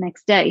success the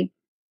next day.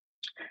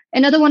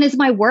 Another one is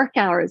my work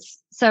hours.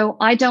 So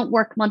I don't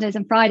work Mondays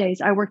and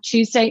Fridays. I work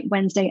Tuesday,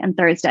 Wednesday, and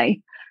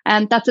Thursday.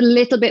 And that's a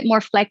little bit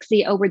more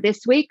flexy over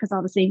this week because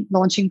obviously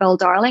launching Bold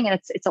Darling, and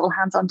it's all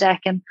hands on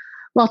deck and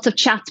lots of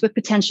chats with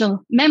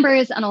potential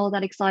members and all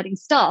that exciting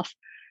stuff.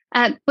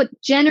 But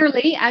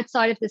generally,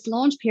 outside of this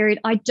launch period,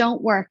 I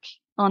don't work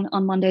on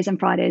Mondays and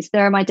Fridays.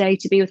 They're my day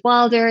to be with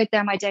Wilder.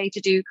 They're my day to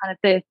do kind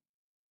of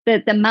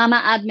the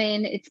mama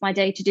admin. It's my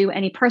day to do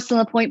any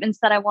personal appointments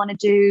that I want to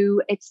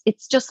do.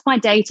 It's just my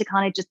day to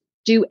kind of just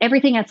do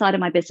everything outside of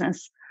my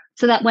business,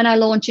 so that when I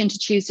launch into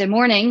Tuesday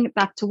morning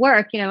back to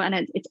work,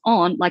 and it's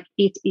on, like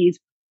it is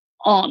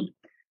on.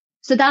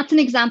 So that's an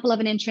example of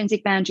an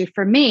intrinsic boundary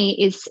for me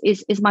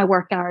is my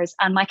work hours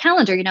and my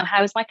calendar.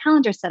 How is my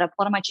calendar set up?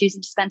 What am I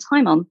choosing to spend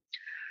time on?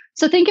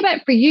 So think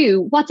about for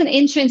you, what's an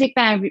intrinsic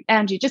boundary?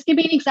 Just give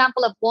me an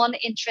example of one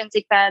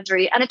intrinsic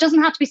boundary. And it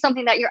doesn't have to be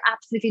something that you're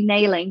absolutely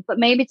nailing, but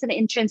maybe it's an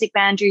intrinsic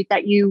boundary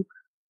that you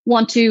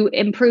want to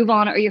improve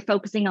on or you're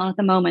focusing on at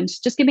the moment.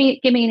 Just give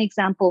me an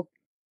example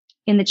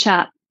in the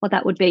chat, what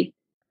that would be.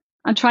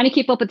 I'm trying to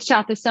keep up with the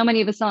chat. There's so many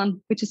of us on,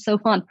 which is so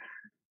fun.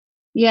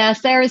 Yeah,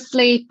 Sarah's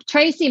sleep.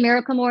 Tracy,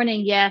 Miracle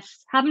Morning.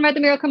 Yes. Haven't read the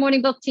Miracle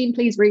Morning book, team.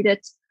 Please read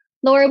it.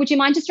 Laura, would you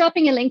mind just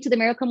dropping a link to the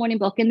Miracle Morning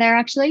book in there,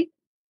 actually?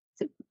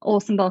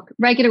 Awesome book.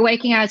 Regular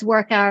waking hours,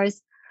 work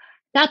hours.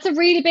 That's a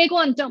really big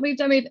one. Don't move.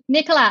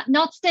 Nicola,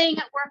 not staying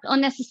at work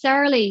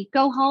unnecessarily.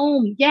 Go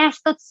home. Yes,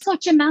 that's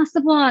such a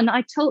massive one.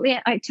 I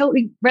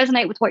totally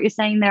resonate with what you're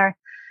saying there.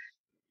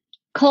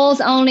 Calls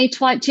only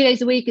 2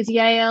 days a week is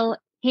Yale.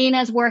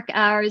 Hina's work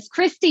hours.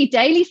 Christy,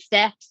 daily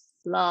steps.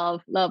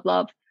 Love.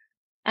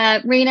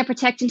 Rena,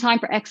 protecting time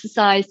for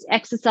exercise.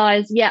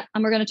 Yeah.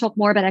 And we're going to talk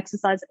more about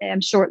exercise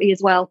shortly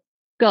as well.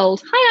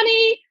 Gold.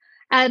 Hi,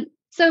 Annie.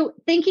 So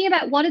thinking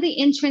about what are the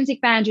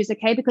intrinsic boundaries,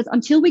 okay? Because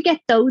until we get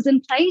those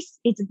in place,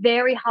 it's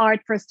very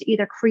hard for us to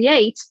either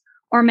create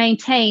or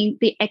maintain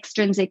the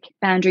extrinsic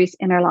boundaries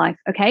in our life,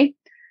 okay?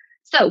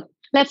 So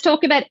let's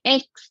talk about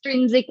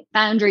extrinsic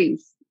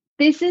boundaries.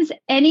 This is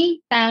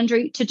any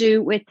boundary to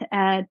do with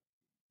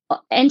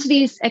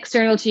entities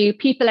external to you,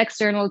 people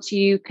external to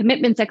you,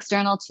 commitments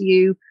external to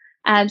you.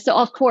 So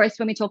of course,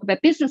 when we talk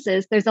about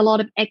businesses, there's a lot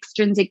of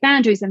extrinsic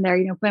boundaries in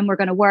there, when we're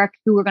going to work,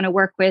 who we're going to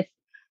work with,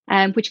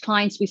 which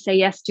clients we say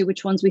yes to,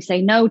 which ones we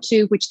say no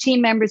to, which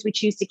team members we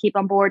choose to keep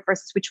on board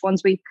versus which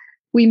ones we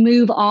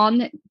move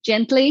on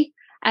gently.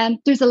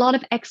 There's a lot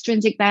of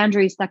extrinsic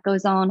boundaries that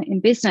goes on in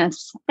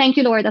business. Thank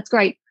you, Laura. That's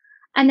great.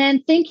 And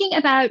then thinking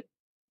about,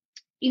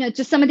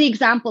 just some of the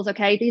examples.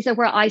 Okay, these are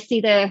where I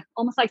see the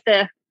almost like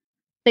the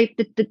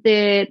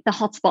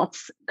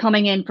hotspots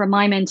coming in from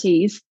my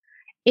mentees.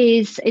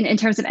 Is in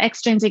terms of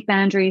extrinsic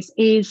boundaries,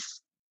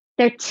 is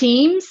their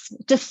teams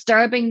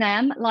disturbing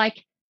them,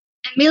 like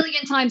a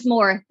million times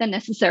more than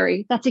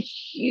necessary. That's a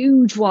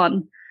huge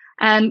one.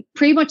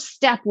 Pretty much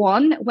step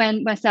one,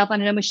 when myself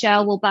and I know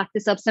Michelle will back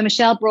this up. So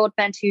Michelle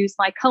Broadbent, who's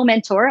my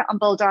co-mentor on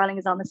Bold Darling,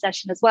 is on the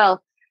session as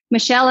well.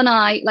 Michelle and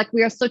I, like,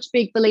 we are such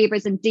big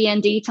believers in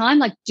DND time,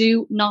 like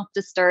do not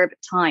disturb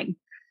time.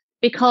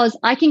 Because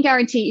I can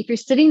guarantee if you're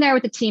sitting there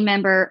with a team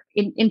member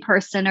in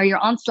person, or you're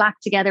on Slack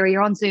together, or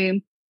you're on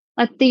Zoom,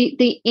 like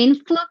the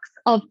influx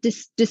of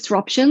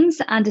disruptions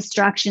and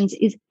distractions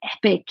is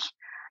epic.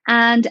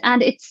 And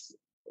it's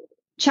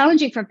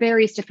challenging for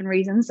various different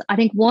reasons. I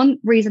think one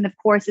reason, of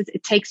course, is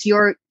it takes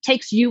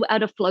you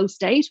out of flow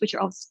state, which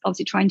you're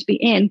obviously trying to be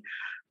in.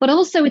 But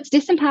also it's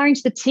disempowering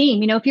to the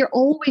team. You know, if you're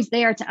always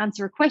there to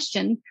answer a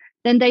question,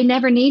 then they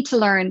never need to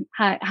learn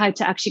how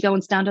to actually go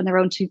and stand on their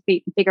own 2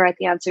 feet and figure out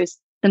the answers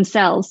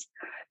themselves.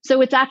 So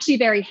it's actually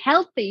very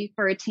healthy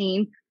for a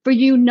team for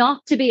you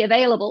not to be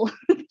available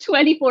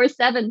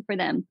 24/7 for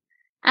them.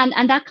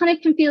 And that kind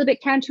of can feel a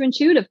bit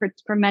counterintuitive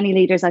for many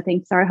leaders, I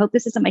think. Sorry, I hope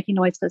this isn't making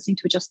noise, because I seem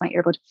to adjust my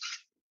earbud.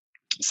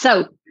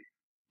 So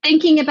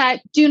thinking about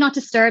do not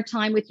disturb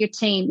time with your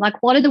team.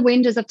 Like, what are the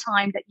windows of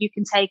time that you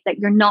can take that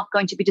you're not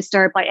going to be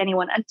disturbed by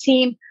anyone? And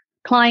team,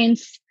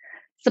 clients,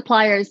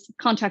 suppliers,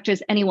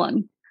 contractors,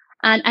 anyone.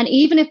 And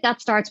even if that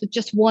starts with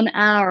just 1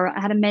 hour, I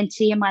had a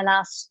mentee in my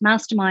last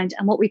mastermind,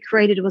 and what we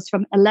created was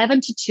from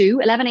 11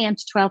 a.m.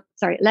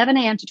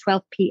 to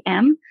 12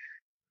 p.m.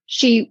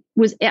 She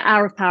was an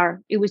hour of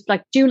power. It was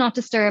like, do not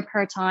disturb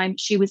her time.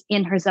 She was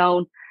in her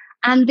zone.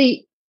 And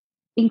the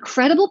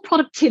incredible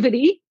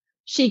productivity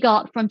she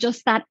got from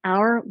just that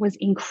hour was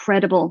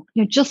incredible.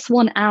 You know, just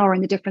 1 hour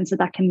and the difference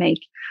that can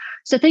make.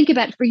 So think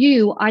about, for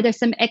you, are there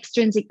some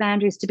extrinsic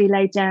boundaries to be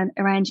laid down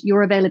around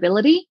your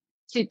availability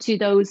to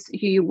those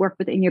who you work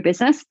with in your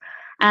business?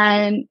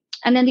 And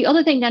then the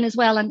other thing then as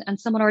well, and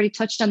someone already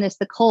touched on this,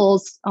 the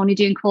calls, only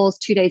doing calls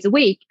 2 days a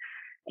week,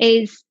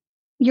 is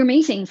your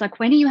meetings. Like,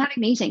 when are you having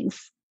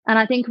meetings? And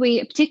I think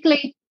we,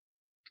 particularly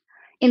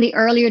in the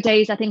earlier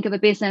days, I think, of a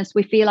business,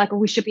 we feel like, oh,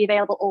 we should be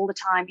available all the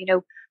time. You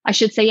know, I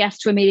should say yes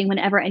to a meeting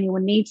whenever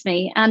anyone needs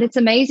me. And it's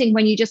amazing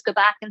when you just go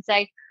back and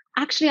say,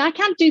 actually, I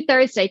can't do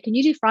Thursday. Can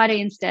you do Friday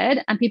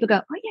instead? And people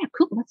go, oh yeah,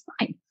 cool, that's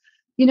fine.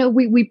 You know,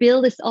 we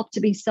build this up to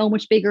be so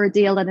much bigger a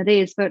deal than it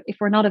is. But if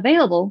we're not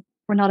available,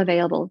 we're not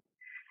available.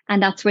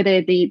 And that's where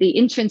the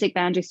intrinsic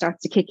boundary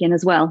starts to kick in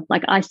as well.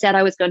 Like I said,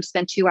 I was going to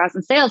spend 2 hours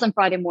in sales on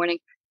Friday morning.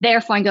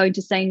 Therefore, I'm going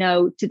to say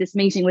no to this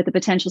meeting with a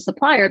potential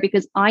supplier,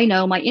 because I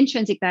know my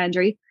intrinsic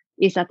boundary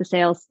is that the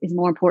sales is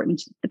more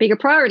important, the bigger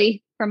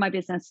priority for my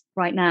business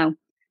right now.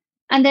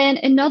 And then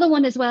another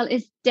one as well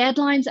is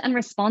deadlines and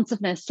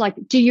responsiveness. Like,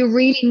 do you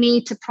really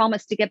need to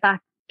promise to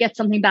get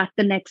something back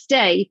the next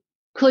day?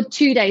 Could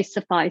 2 days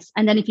suffice?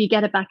 And then if you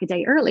get it back a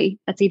day early,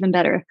 that's even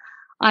better.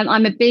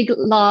 I'm a big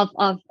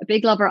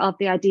lover of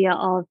the idea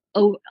of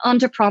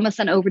under promise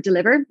and over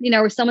deliver. You know,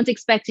 where someone's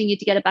expecting you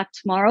to get it back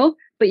tomorrow,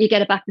 but you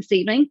get it back this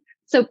evening.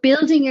 So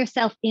building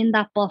yourself in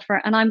that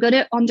buffer, and I'm going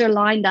to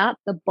underline that,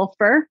 the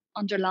buffer,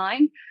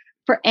 underline,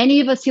 for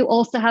any of us who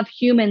also have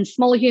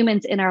small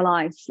humans in our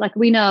lives. Like,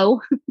 we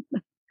know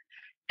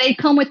they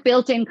come with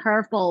built-in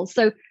curveballs.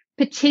 So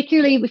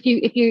particularly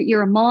if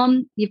you're a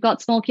mom, you've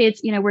got small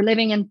kids, you know, we're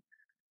living in,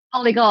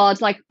 holy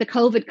God, like the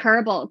COVID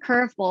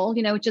curveball,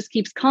 you know, it just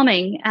keeps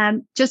coming.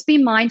 And just be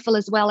mindful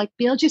as well, like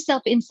build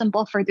yourself in some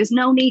buffer. There's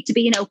no need to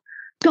be, you know,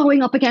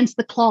 going up against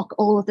the clock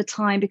all of the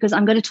time, because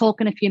I'm going to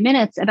talk in a few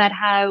minutes about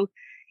how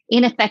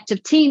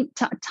ineffective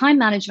time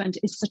management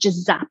is such a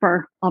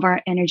zapper of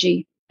our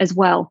energy as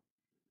well.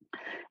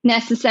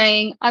 Ness is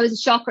saying, I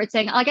was shocked at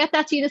saying, I'll get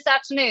that to you this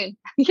afternoon.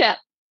 Yeah,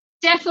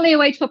 definitely a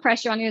way to put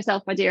pressure on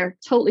yourself, my dear.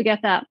 Totally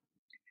get that.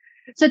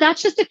 So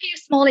that's just a few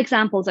small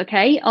examples,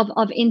 okay,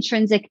 of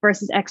intrinsic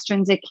versus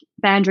extrinsic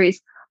boundaries.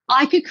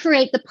 I could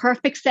create the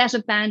perfect set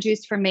of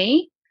boundaries for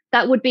me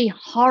that would be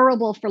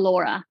horrible for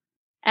Laura.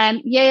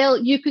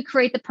 Yael, you could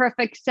create the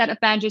perfect set of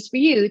boundaries for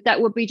you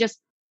that would be just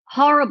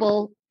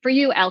horrible for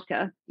you,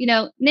 Elka. You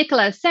know,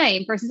 Nicola,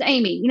 same, versus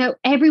Amy. You know,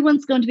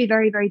 everyone's going to be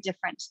very, very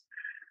different.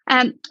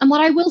 And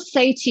what I will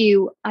say to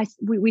you,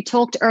 we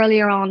talked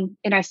earlier on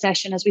in our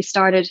session as we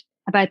started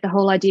about the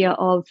whole idea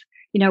of,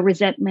 you know,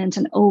 resentment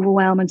and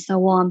overwhelm and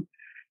so on.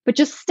 But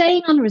just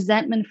staying on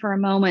resentment for a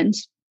moment,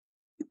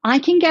 I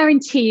can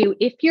guarantee you,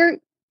 if you're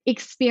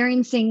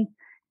experiencing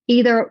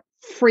either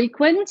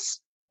frequent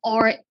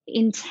or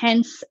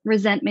intense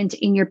resentment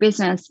in your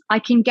business, I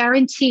can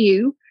guarantee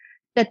you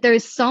that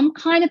there's some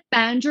kind of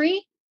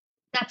boundary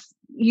that's,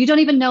 you don't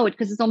even know it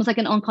because it's almost like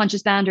an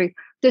unconscious boundary.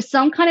 There's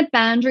some kind of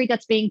boundary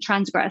that's being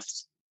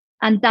transgressed.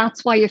 And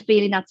that's why you're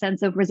feeling that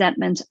sense of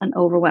resentment and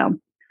overwhelm.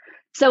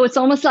 So it's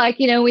almost like,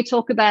 you know, we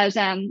talk about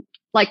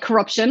like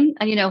corruption,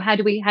 and, you know, how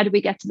do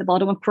we get to the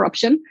bottom of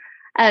corruption?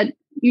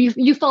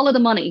 You follow the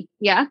money.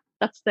 Yeah,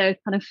 that's the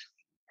kind of,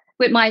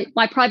 with my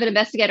private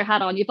investigator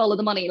hat on, you follow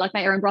the money, like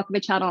my Erin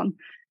Brockovich hat on.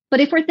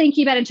 But if we're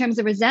thinking about it in terms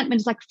of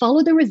resentment, it's like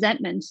follow the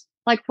resentment.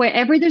 Like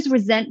wherever there's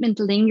resentment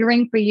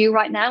lingering for you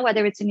right now,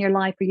 whether it's in your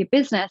life or your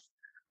business,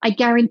 I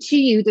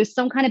guarantee you there's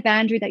some kind of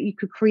boundary that you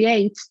could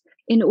create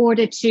in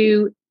order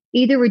to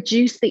either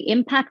reduce the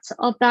impact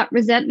of that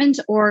resentment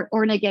or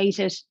negate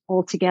it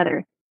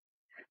altogether.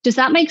 Does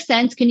that make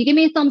sense? Can you give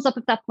me a thumbs up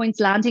if that point's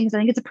landing? Because I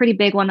think it's a pretty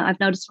big one I've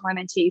noticed from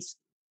my mentees.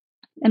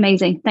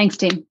 Amazing. Thanks,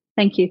 team.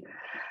 Thank you.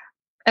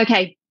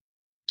 Okay.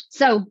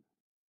 So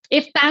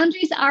if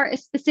boundaries are a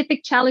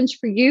specific challenge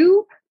for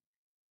you,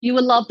 you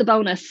will love the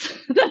bonus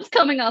that's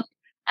coming up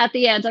at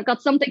the end. I've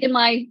got something in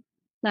my,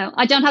 no,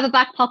 I don't have a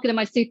back pocket in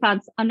my suit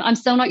pants. I'm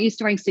so not used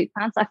to wearing suit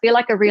pants. I feel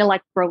like a real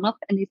grown up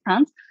in these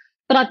pants,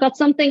 but I've got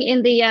something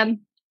in the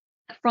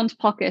front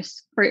pocket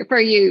for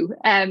you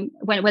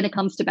when it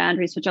comes to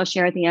boundaries, which I'll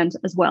share at the end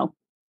as well.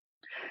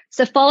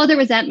 So follow the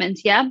resentment.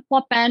 Yeah.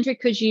 What boundary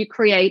could you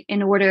create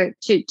in order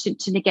to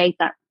negate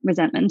that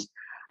resentment?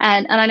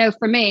 And I know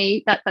for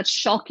me, that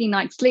shocking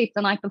night's sleep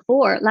the night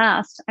before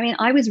last, I mean,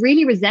 I was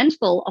really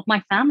resentful of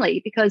my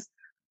family because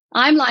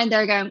I'm lying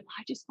there going,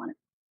 I just want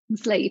to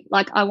sleep.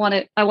 Like I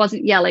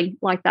wasn't yelling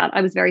like that.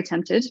 I was very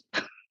tempted.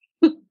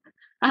 I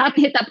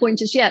haven't hit that point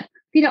just yet.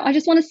 I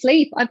just want to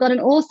sleep. I've got an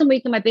awesome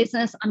week in my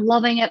business. I'm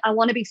loving it. I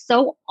want to be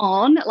so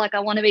on, like I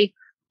want to be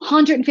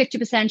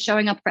 150%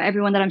 showing up for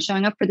everyone that I'm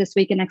showing up for this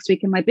week and next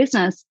week in my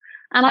business.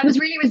 And I was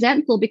really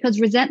resentful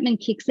because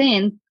resentment kicks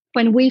in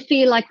when we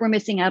feel like we're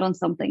missing out on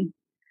something,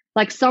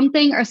 like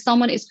something or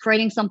someone is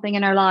creating something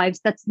in our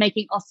lives that's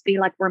making us feel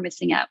like we're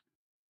missing out.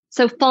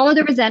 So follow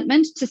the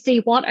resentment to see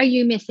what are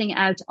you missing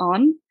out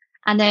on,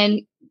 and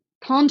then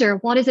ponder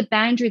what is a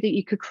boundary that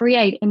you could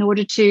create in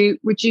order to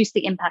reduce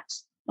the impact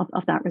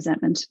of that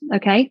resentment.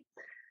 Okay.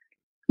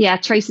 Yeah.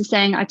 Tracy's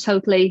saying I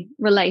totally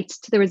relate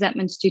to the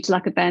resentment due to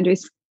lack of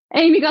boundaries.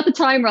 Amy got the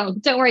time wrong.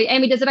 Don't worry,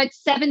 Amy, there's about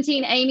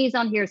 17 Amy's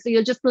on here, so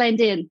you'll just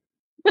blend in.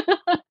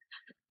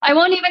 I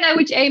won't even know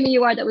which Amy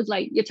you are that was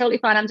late. You're totally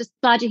fine. I'm just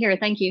glad you're here.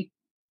 Thank you.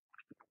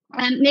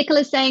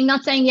 Nicola's saying,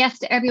 not saying yes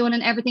to everyone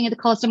and everything at the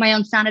cost of my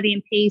own sanity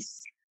and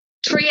peace.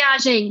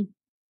 Triaging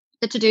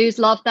the to-dos,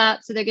 love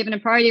that. So they're given a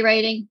priority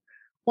rating.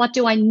 What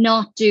do I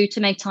not do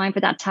to make time for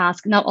that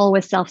task? Not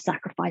always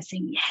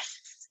self-sacrificing.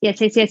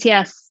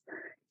 Yes.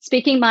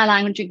 Speaking my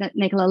language,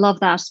 Nicola, love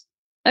that.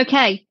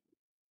 Okay,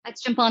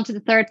 let's jump on to the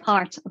third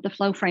part of the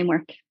flow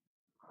framework,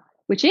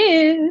 which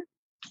is,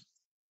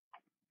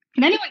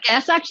 can anyone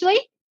guess actually?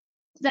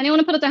 Does anyone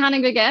want to put up their hand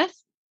and go guess?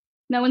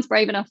 No one's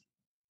brave enough.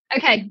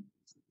 Okay.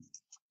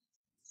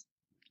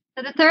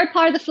 So the third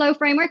part of the flow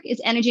framework is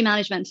energy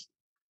management.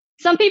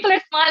 Some people are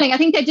smiling. I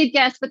think they did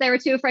guess, but they were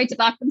too afraid to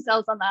back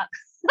themselves on that.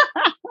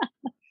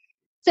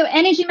 So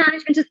energy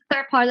management is the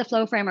third part of the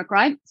flow framework,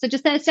 right? So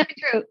just stepping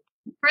through.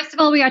 First of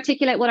all, we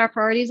articulate what our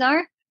priorities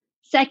are.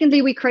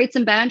 Secondly, we create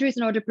some boundaries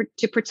in order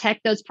to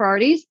protect those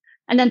priorities.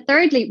 And then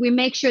thirdly, we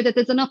make sure that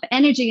there's enough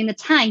energy in the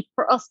tank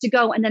for us to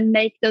go and then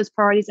make those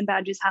priorities and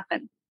boundaries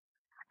happen.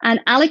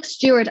 And Alex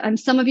Stewart,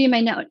 some of you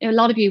may know, a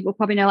lot of you will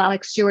probably know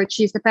Alex Stewart.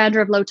 She's the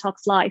founder of Low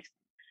Tox Life.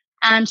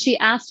 And she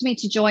asked me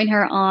to join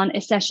her on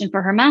a session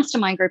for her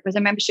mastermind group as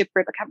a membership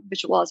group. I can't remember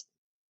which it was,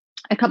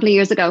 a couple of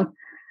years ago.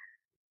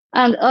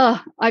 And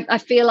I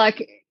feel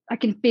like I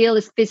can feel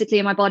this physically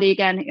in my body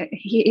again,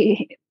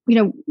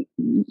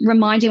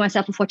 reminding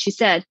myself of what she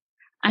said.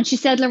 And she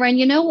said, Lorraine,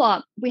 you know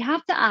what? We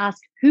have to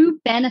ask who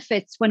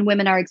benefits when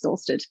women are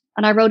exhausted.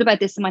 And I wrote about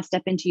this in my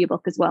Step Into You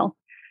book as well.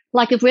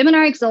 Like if women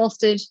are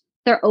exhausted,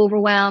 they're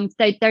overwhelmed,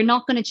 they're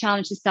not going to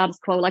challenge the status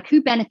quo. Like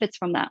who benefits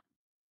from that?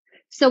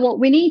 So what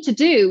we need to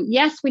do,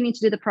 yes, we need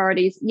to do the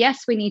priorities.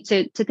 Yes, we need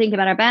to think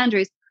about our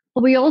boundaries,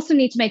 but we also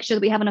need to make sure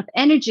that we have enough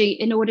energy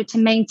in order to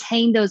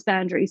maintain those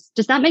boundaries.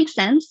 Does that make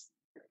sense?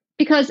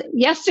 Because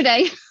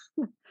yesterday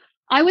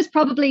I was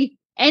probably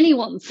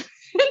anyone's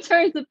in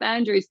terms of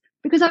boundaries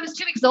because I was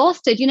too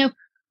exhausted.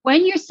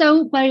 When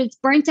it's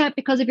burnt out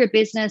because of your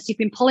business, you've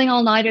been pulling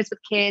all-nighters with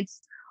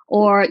kids,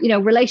 or,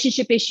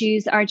 relationship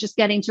issues are just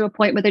getting to a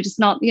point where they're just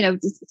not,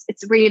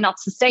 it's really not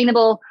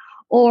sustainable.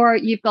 Or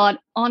you've got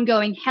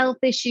ongoing health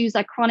issues,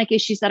 like chronic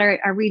issues that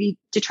are really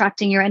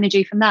detracting your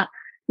energy from that.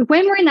 But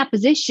when we're in that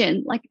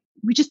position, like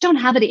we just don't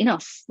have it in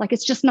us. Like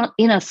it's just not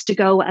in us to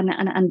go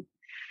and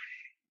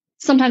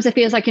sometimes it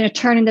feels like,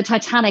 turning the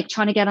Titanic,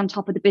 trying to get on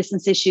top of the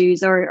business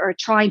issues or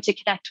trying to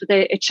connect with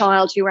a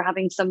child who we're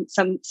having some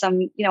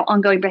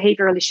ongoing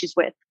behavioral issues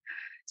with.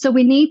 So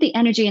we need the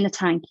energy in the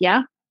tank.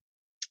 Yeah.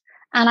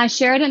 And I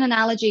shared an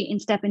analogy in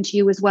Step Into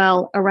You as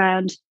well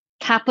around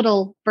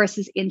capital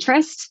versus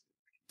interest.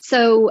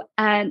 So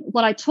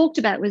what I talked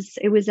about was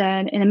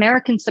an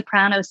American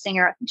soprano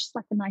singer. I think she's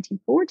like the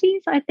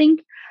 1940s, I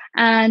think.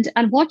 And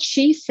what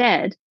she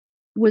said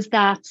was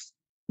that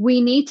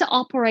we need to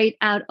operate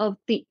out of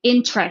the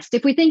interest.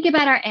 If we think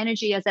about our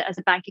energy as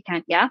a bank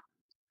account, yeah,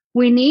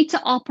 we need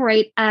to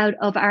operate out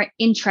of our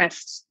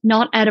interest,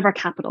 not out of our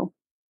capital.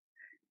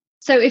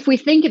 So if we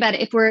think about it,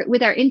 if we're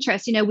with our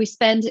interest,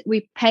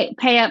 we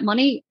pay out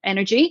money,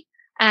 energy,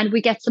 and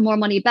we get some more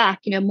money back,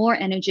 more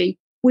energy.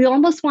 We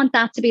almost want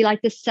that to be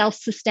like this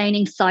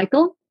self-sustaining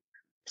cycle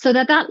so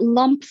that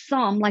lump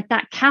sum, like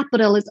that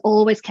capital, is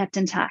always kept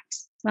intact.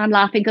 I'm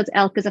laughing because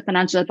Elke is a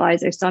financial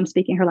advisor, so I'm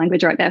speaking her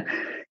language right now.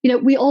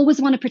 We always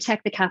want to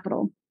protect the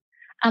capital.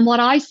 And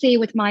what I see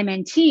with my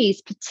mentees,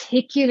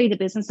 particularly the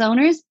business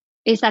owners,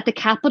 is that the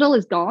capital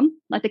is gone.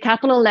 Like the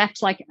capital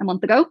left like a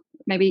month ago,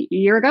 maybe a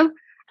year ago.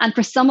 And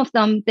for some of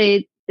them,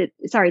 the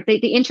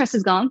interest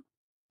is gone.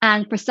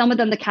 And for some of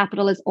them, the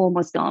capital is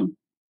almost gone.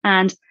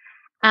 And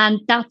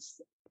that's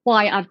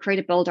why I've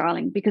created Bold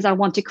Darling, because I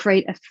want to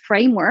create a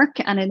framework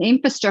and an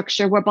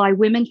infrastructure whereby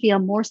women feel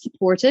more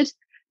supported.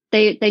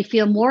 They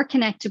feel more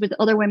connected with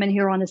other women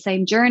who are on the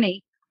same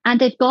journey. And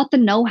they've got the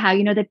know-how,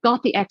 they've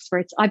got the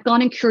experts. I've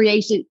gone and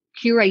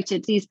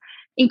curated these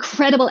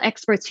incredible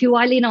experts who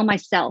I lean on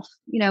myself.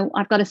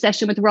 I've got a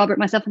session with Robert.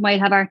 Myself and Wade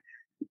have our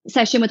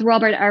session with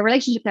Robert, our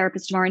relationship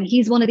therapist, tomorrow. And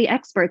he's one of the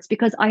experts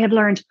because I have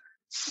learned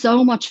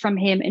so much from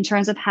him in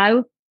terms of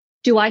how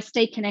do I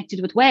stay connected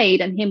with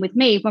Wade and him with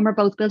me when we're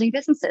both building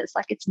businesses.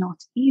 Like, it's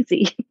not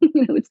easy.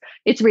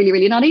 It's really,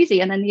 really not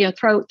easy. And then,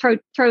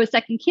 throw a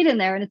second kid in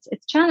there and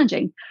it's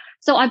challenging.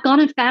 So I've gone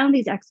and found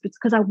these experts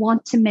because I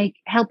want to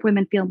help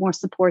women feel more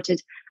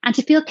supported and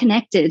to feel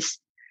connected.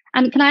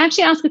 And can I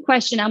actually ask a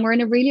question? And we're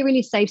in a really,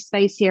 really safe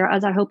space here,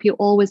 as I hope you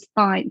always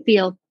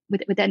feel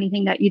with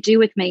anything that you do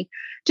with me.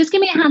 Just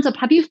give me a hands up.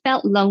 Have you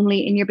felt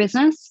lonely in your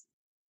business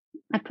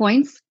at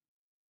points?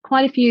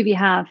 Quite a few of you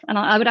have. And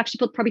I would actually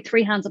put probably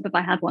 3 hands up if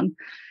I had one.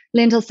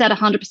 Lyndall said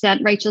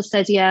 100%. Rachel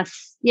says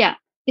yes. Yeah,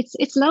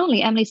 it's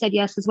lonely. Emily said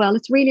yes as well.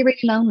 It's really, really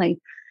lonely.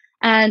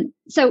 And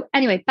so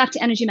anyway, back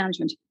to energy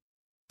management.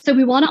 So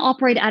we want to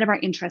operate out of our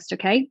interest,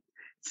 okay?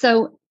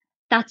 So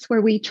that's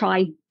where we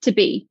try to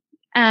be.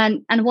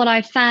 And what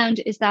I've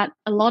found is that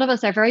a lot of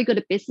us are very good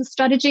at business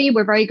strategy.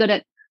 We're very good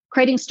at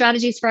creating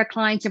strategies for our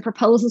clients and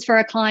proposals for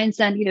our clients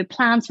and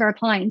plans for our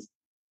clients.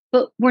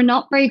 But we're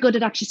not very good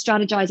at actually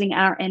strategizing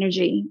our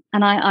energy.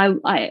 And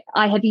I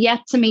have yet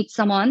to meet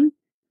someone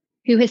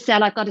who has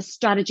said, I've got a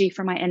strategy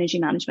for my energy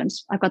management.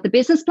 I've got the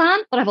business plan,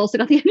 but I've also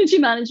got the energy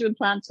management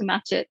plan to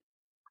match it.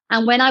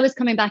 And when I was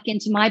coming back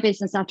into my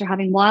business after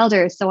having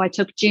Wilder, so I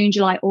took June,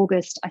 July,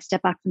 August, I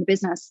stepped back from the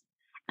business.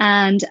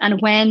 And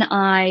when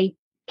I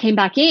came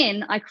back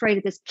in, I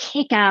created this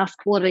kick-ass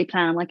quarterly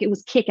plan. Like, it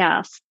was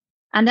kick-ass.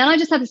 And then I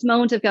just had this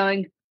moment of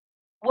going,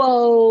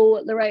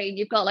 whoa, Lorraine,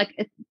 you've got like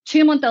a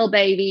 2-month-old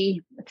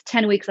baby,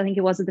 10 weeks, I think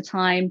it was at the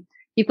time.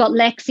 You've got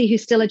Lexi,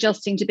 who's still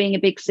adjusting to being a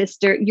big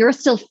sister. You're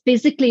still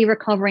physically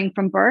recovering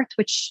from birth,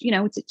 which,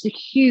 it's a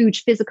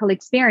huge physical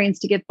experience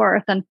to give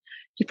birth and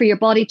for your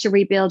body to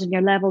rebuild and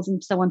your levels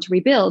and so on to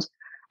rebuild.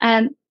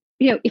 And,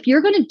 if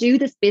you're going to do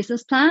this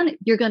business plan,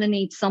 you're going to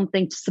need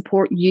something to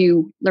support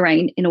you,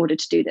 Lorraine, in order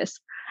to do this.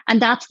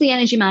 And that's the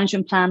energy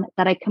management plan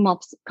that I come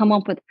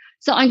up with.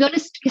 So I'm going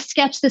to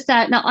sketch this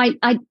out. Now,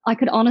 I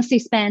could honestly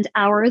spend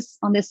hours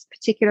on this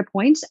particular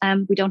point.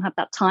 We don't have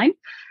that time.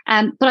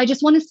 But I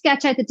just want to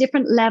sketch out the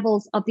different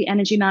levels of the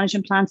energy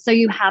management plan so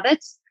you have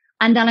it.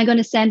 And then I'm going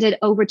to send it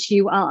over to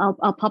you.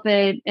 I'll pop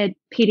a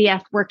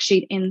PDF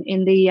worksheet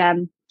in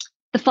the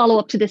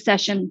follow-up to this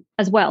session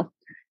as well.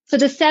 So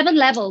the 7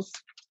 levels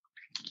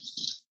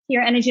to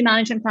your energy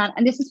management plan.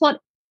 And this is what,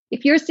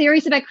 if you're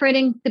serious about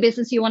creating the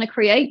business you want to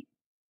create,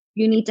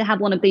 you need to have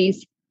one of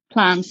these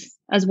plans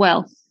as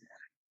well.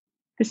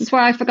 This is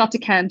where I forgot to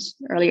count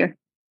earlier.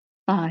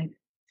 5,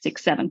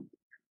 6, 7.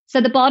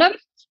 So the bottom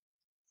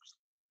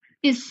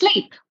is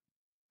sleep.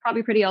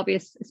 Probably pretty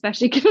obvious,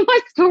 especially given my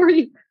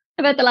story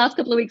about the last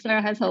couple of weeks in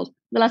our household,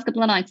 the last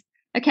couple of nights.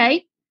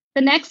 Okay.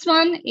 The next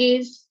one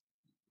is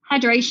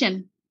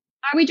hydration.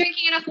 Are we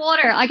drinking enough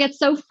water? I get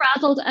so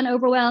frazzled and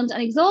overwhelmed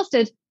and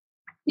exhausted.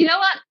 You know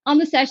what? On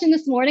the session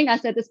this morning, I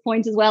said this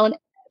point as well. And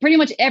pretty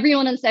much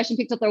everyone in the session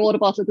picked up their water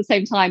bottle at the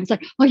same time. It's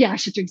like, oh yeah, I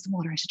should drink some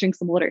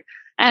water.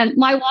 And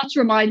my watch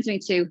reminds me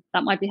too.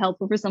 That might be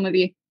helpful for some of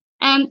you.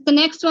 And the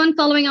next one,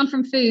 following on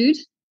from food,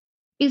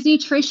 is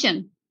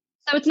nutrition.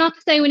 So it's not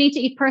to say we need to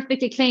eat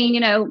perfectly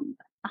clean,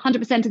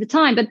 100% of the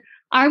time, but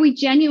are we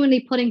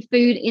genuinely putting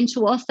food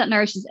into us that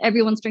nourishes?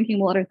 Everyone's drinking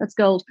water. That's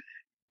gold.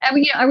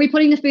 Are we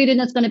putting the food in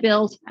that's going to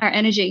build our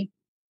energy?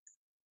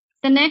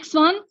 The next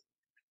one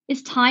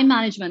is time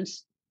management.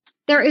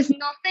 There is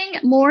nothing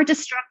more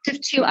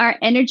destructive to our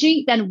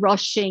energy than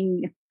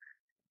rushing,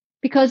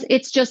 because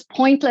it's just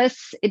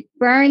pointless. It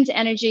burns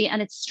energy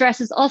and it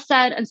stresses us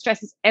out and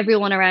stresses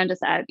everyone around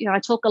us out. I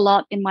talk a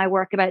lot in my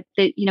work about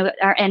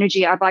our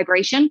energy, our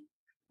vibration.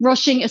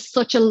 Rushing is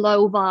such a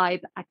low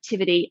vibe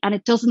activity and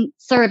it doesn't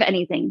serve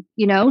anything,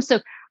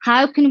 So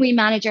how can we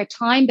manage our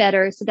time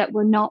better so that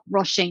we're not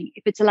rushing?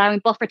 If it's allowing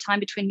buffer time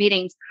between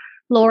meetings,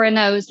 Laura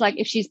knows, like,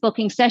 if she's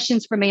booking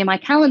sessions for me in my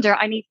calendar,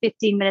 I need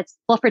 15 minutes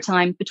buffer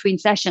time between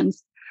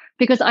sessions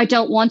because I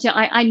don't want to,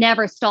 I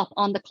never stop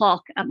on the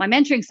clock at my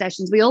mentoring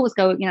sessions. We always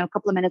go, a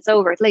couple of minutes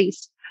over at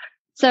least.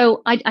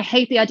 So I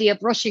hate the idea of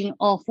rushing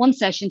off one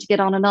session to get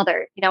on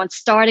another, and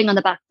starting on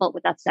the back foot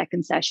with that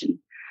second session.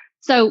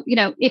 So,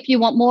 if you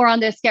want more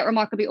on this, Get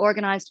Remarkably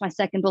Organized, my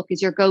second book,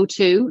 is your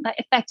go-to.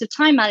 Effective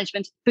time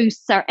management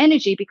boosts our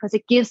energy because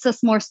it gives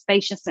us more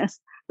spaciousness.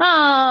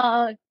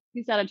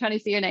 You said I'm trying to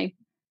see your name.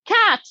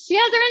 Kat, she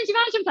has her energy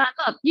management plan.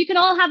 Look, you can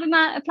all have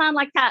a plan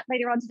like Kat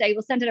later on today.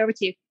 We'll send it over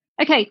to you.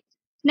 Okay,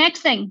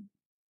 next thing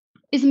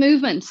is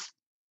movement.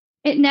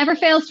 It never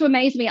fails to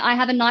amaze me. I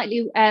have a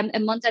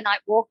Monday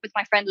night walk with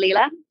my friend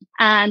Leela,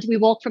 And we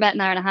walk for about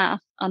an hour and a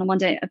half on a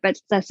Monday, about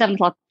 7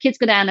 o'clock. Kids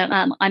go down and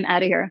I'm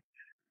out of here.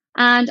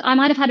 And I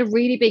might have had a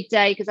really big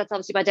day because that's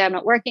obviously my day I'm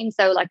not working.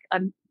 So like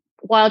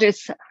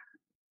Wilder's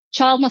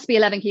child must be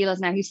 11 kilos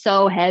now. He's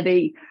so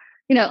heavy.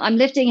 I'm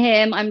lifting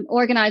him. I'm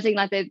organizing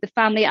like the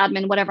family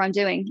admin, whatever I'm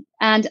doing.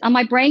 And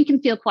my brain can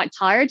feel quite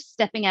tired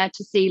stepping out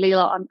to see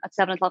Leela at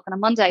 7 o'clock on a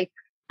Monday.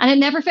 And it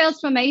never fails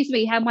to amaze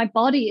me how my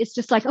body is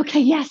just like,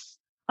 okay, yes,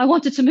 I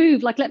wanted to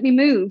move. Like, let me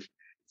move.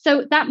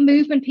 So that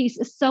movement piece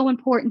is so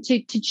important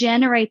to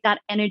generate that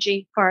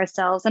energy for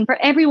ourselves. And for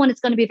everyone,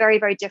 it's going to be very,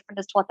 very different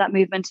as to what that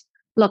movement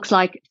looks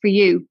like for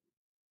you.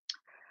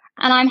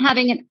 And I'm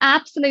having an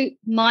absolute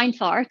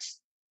mindset,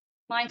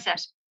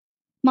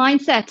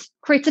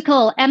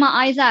 critical. Emma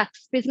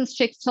Isaacs, Business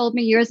Chicks, told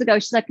me years ago,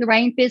 she's like,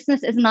 Lorraine,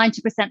 business is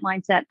 90%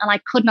 mindset. And I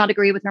could not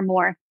agree with her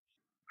more.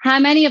 How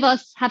many of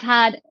us have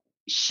had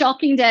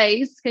shocking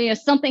days?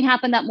 Something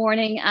happened that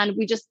morning and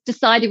we just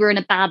decided we were in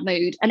a bad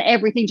mood and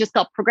everything just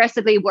got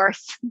progressively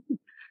worse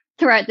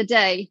throughout the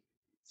day.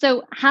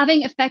 So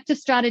having effective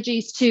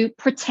strategies to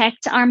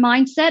protect our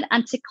mindset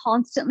and to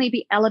constantly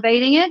be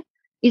elevating it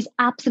is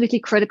absolutely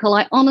critical.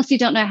 I honestly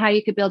don't know how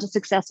you could build a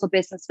successful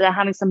business without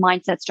having some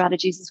mindset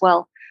strategies as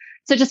well.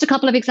 So just a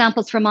couple of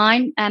examples from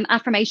mine.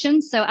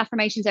 Affirmations. So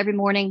affirmations every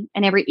morning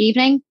and every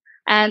evening.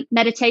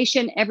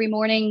 Meditation every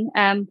morning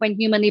when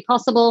humanly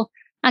possible.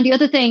 And the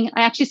other thing,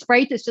 I actually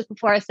sprayed this just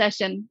before our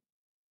session.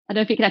 I don't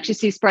know if you can actually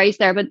see sprays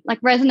there, but like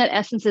resonant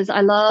essences.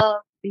 I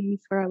love these.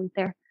 Where are we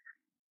there?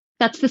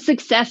 That's the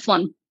success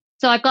one.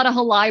 So I've got a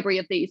whole library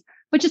of these,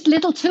 but just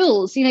little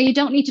tools. You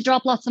don't need to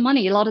drop lots of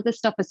money. A lot of this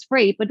stuff is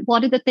free, but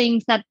what are the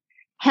things that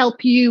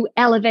help you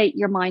elevate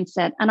your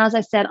mindset? And as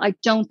I said, I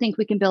don't think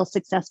we can build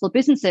successful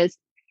businesses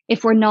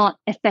if we're not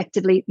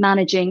effectively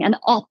managing and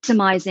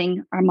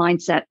optimizing our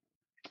mindset.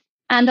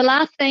 And the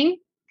last thing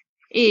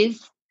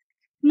is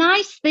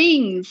nice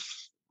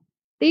things.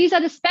 These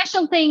are the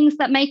special things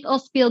that make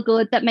us feel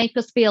good, that make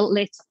us feel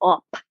lit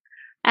up.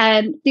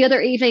 And the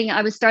other evening,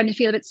 I was starting to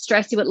feel a bit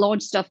stressy with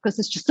launch stuff because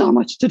there's just so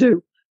much to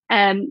do.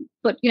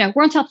 But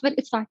we're on top of it.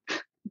 It's fine.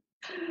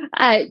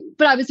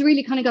 But I was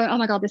really kind of going, oh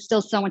my God, there's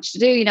still so much to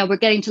do. We're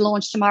getting to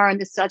launch tomorrow and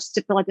I just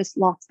feel like there's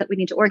lots that we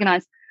need to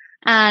organize.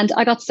 And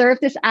I got served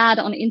this ad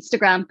on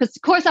Instagram because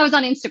of course I was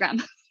on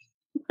Instagram.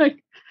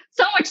 Like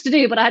so much to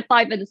do, but I had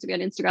 5 minutes to be on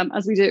Instagram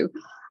as we do.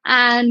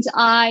 And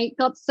I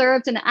got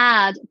served an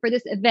ad for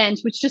this event,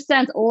 which just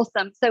sounds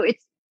awesome. So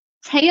it's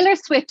Taylor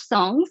Swift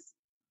songs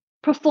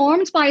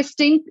performed by a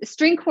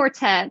string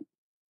quartet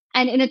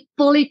and in a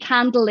fully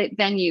candlelit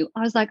venue.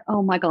 I was like,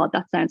 oh my God,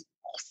 that sounds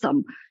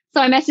awesome.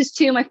 So I messaged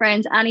 2 of my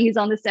friends. Annie, who's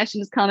on this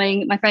session, is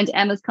coming. My friend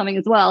Emma's coming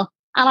as well.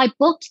 And I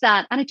booked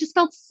that. And it just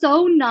felt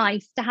so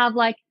nice to have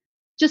like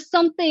just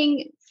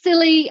something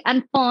silly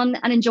and fun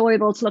and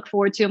enjoyable to look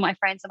forward to in my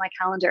friends and my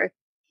calendar.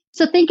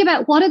 So think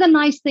about what are the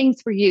nice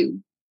things for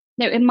you.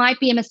 Now, it might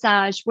be a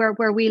massage where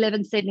we live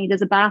in Sydney.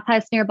 There's a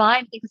bathhouse nearby.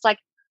 I think it's like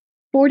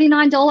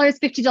 $49,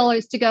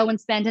 $50 to go and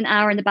spend an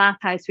hour in the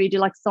bathhouse where you do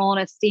like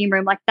sauna, steam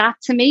room. Like that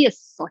to me is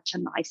such a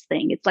nice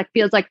thing. It's like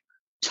feels like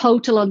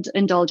total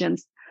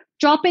indulgence.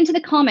 Drop into the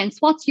comments.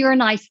 What's your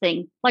nice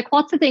thing? Like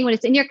what's the thing when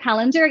it's in your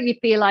calendar, you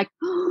feel like,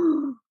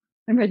 oh,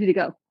 I'm ready to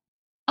go.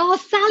 Oh,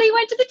 Sally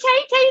went to the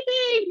Tay-Tay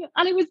thing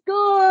and it was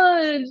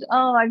good.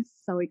 Oh, I'm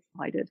so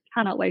excited.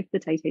 Cannot wait for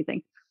the Tay-Tay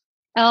thing.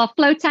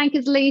 Float tank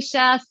is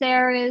Leisha,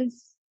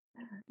 Sarah's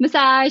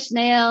massage,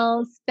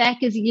 nails,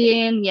 Beck is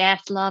Yin.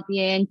 Yes, love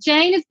Yin.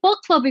 Jane is book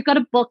club. We've got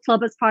a book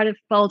club as part of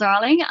Bold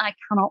Darling. I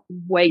cannot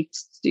wait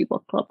to do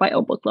book club, my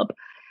own book club.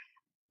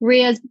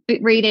 Ria's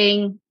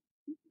reading.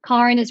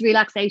 Karen is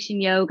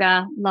relaxation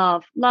yoga.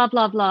 Love, love,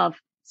 love, love.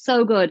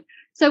 So good.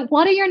 So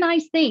what are your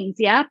nice things?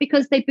 Yeah,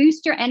 because they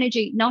boost your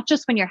energy, not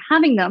just when you're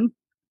having them,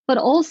 but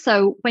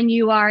also when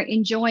you are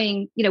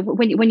enjoying,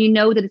 when you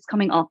know that it's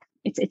coming up.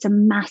 It's a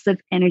massive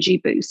energy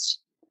boost.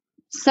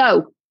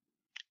 So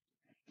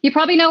you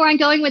probably know where I'm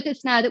going with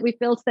this now that we've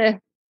built the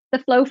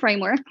flow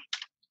framework.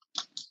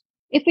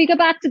 If we go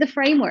back to the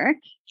framework,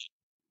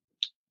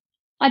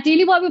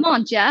 ideally what we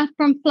want,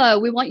 from flow,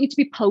 we want you to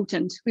be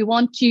potent. We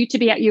want you to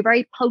be at your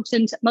very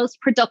potent,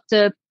 most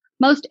productive,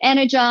 most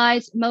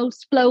energized,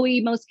 most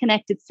flowy, most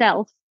connected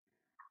self.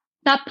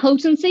 That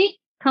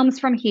potency comes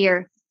from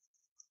here.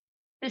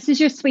 This is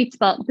your sweet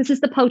spot. This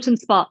is the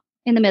potent spot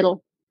in the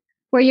middle,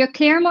 where you're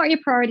clear on what your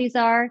priorities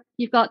are.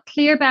 You've got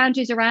clear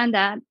boundaries around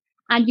that,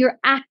 and you're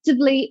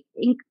actively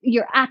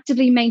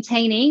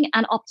maintaining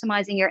and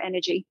optimizing your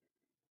energy.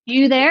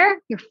 You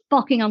there, you're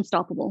fucking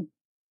unstoppable.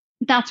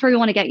 That's where we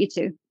want to get you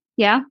to.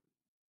 Yeah.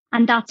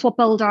 And that's what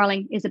Bold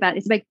Darling is about.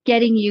 It's about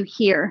getting you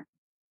here.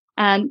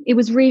 It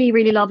was really,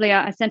 really lovely.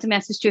 I sent a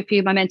message to a few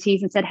of my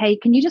mentees and said, hey,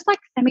 can you just like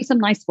send me some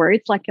nice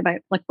words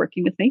about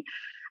working with me?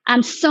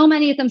 And so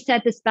many of them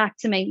said this back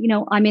to me,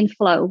 I'm in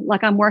flow,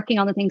 like I'm working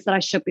on the things that I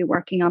should be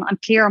working on. I'm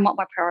clear on what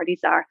my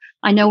priorities are.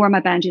 I know where my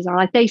boundaries are.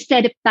 Like they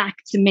said it back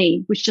to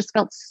me, which just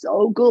felt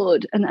so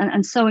good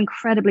and so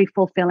incredibly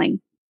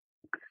fulfilling.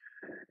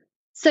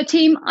 So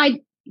team,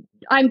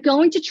 I'm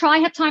going to try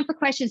have time for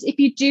questions. If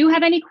you do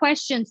have any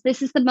questions,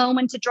 this is the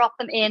moment to drop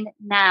them in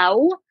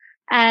now.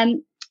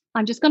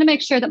 I'm just going to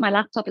make sure that my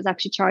laptop is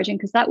actually charging,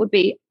 because that would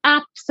be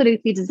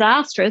absolutely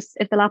disastrous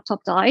if the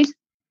laptop died.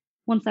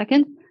 1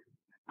 second.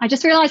 I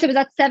just realized it was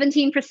at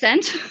 17%.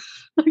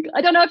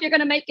 I don't know if you're going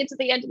to make it to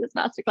the end of this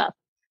masterclass.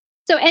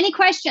 So any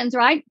questions,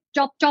 right?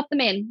 Drop them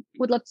in.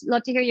 Would love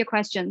to hear your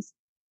questions.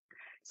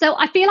 So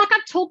I feel like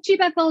I've talked to you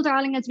about Bold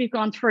Darling as we've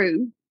gone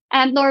through.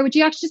 Laura, would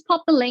you actually just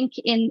pop the link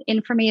in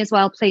for me as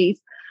well, please?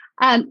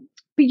 But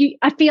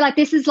I feel like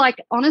this is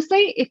like,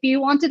 honestly, if you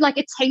wanted like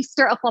a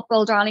taster of what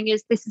Bold Darling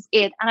is, this is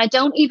it. And I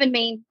don't even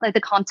mean like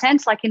the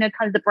content, like, kind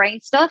of the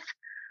brain stuff.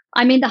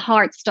 I mean the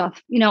heart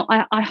stuff.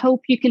 I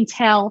hope you can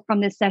tell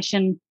from this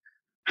session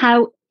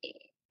how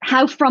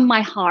from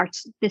my heart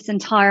this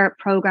entire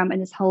program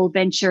and this whole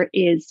venture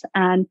is.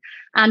 And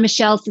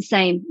Michelle's the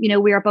same.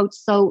 We are both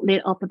so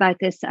lit up about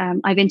this.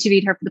 I've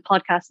interviewed her for the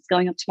podcast. It's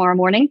going up tomorrow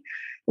morning.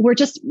 We're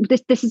just,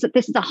 this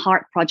is a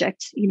heart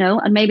project,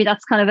 and maybe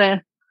that's kind of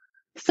a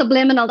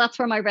subliminal. That's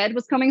where my red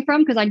was coming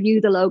from, because I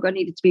knew the logo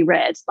needed to be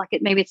red. Like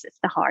maybe it's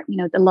the heart,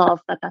 the love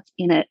that's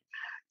in it.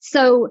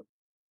 So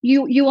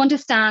you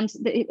understand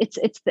that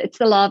it's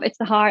the love, it's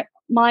the heart.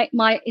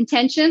 My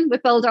intention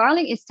with Bold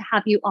Darling is to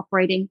have you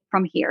operating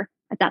from here.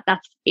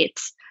 That's it.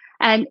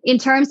 And in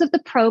terms of the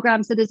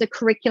program, so there's a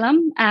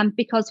curriculum,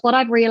 because what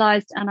I've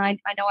realized, and I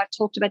know I've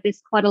talked about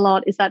this quite a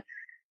lot, is that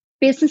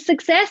business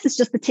success is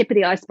just the tip of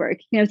the iceberg.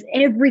 It's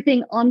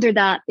everything under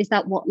that is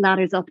that what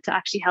ladders up to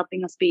actually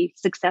helping us be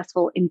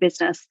successful in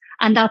business.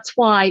 And that's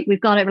why we've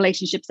got a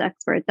relationships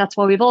expert. That's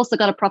why we've also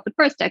got a profit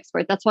first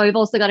expert. That's why we've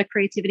also got a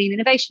creativity and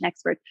innovation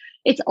expert.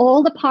 It's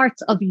all the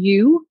parts of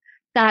you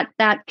that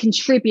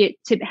contribute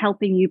to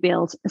helping you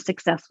build a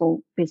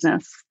successful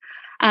business.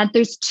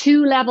 There's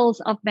 2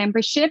 levels of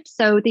membership.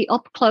 So the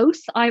up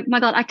close, my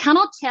God, I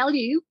cannot tell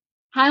you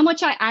how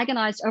much I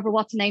agonized over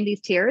what to name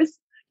these tiers.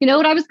 You know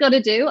what I was going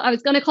to do? I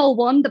was going to call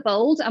one the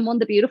bold and one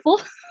the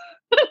beautiful.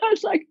 I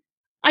was like,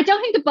 I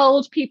don't think the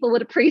bold people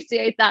would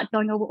appreciate that,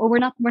 going, oh, we're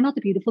not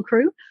the beautiful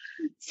crew.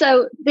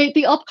 So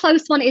the up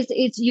close one is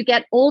you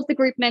get all of the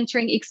group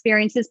mentoring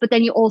experiences, but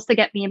then you also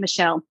get me and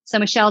Michelle. So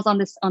Michelle's on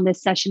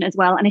this session as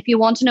well. And if you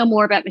want to know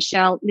more about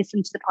Michelle,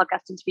 listen to the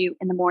podcast interview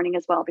in the morning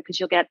as well, because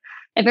you'll get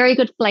a very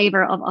good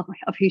flavor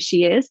of who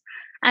she is.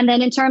 And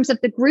then in terms of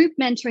the group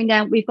mentoring,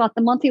 then we've got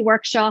the monthly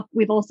workshop.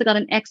 We've also got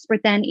an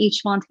expert then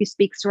each month who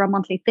speaks to our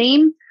monthly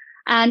theme.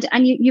 And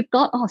you've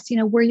got us,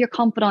 we're your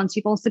confidants.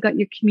 You've also got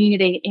your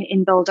community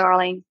in Bold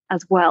Darling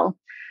as well.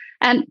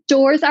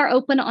 Doors are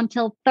open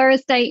until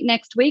Thursday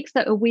next week.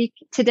 So a week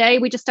today.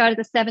 We just started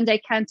a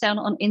 7-day countdown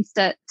on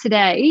Insta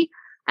today.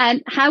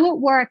 And how it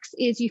works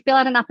is you fill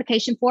out an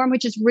application form,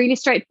 which is really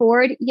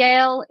straightforward. Is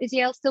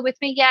Yael still with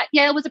me? Yeah,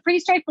 Yael, was it pretty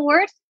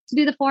straightforward to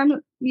do the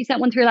form? You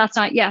sent one through last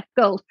night. Yeah,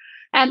 gold.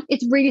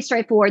 It's really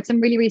straightforward, some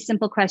really, really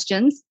simple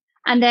questions.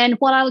 And then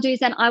what I'll do is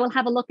then I will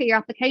have a look at your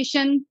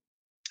application,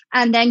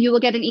 and then you will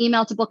get an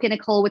email to book in a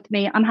call with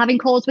me. I'm having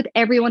calls with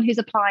everyone who's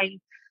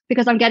applying,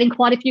 because I'm getting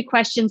quite a few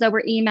questions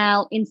over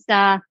email,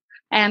 Insta,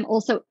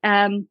 also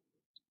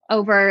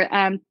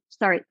over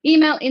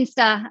email,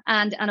 Insta,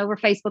 and over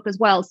Facebook as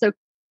well. So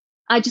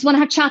I just want to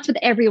have chats with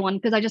everyone,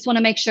 because I just want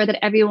to make sure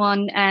that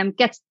everyone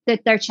gets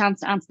their chance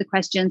to answer the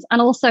questions.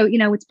 And also,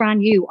 it's brand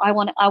new. I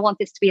want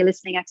this to be a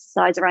listening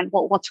exercise around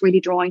what's really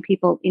drawing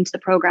people into the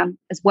program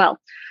as well.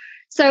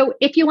 So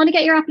if you want to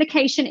get your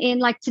application in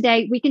like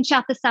today, we can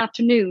chat this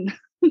afternoon.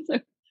 So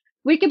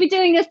we could be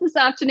doing this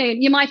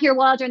afternoon. You might hear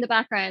Wilder in the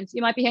background.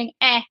 You might be hearing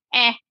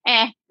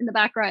in the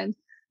background.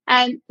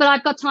 But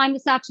I've got time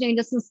this afternoon.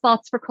 There's some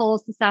spots for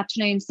calls this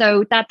afternoon.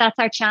 So that's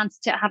our chance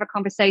to have a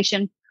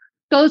conversation.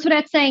 Goes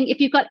without saying, if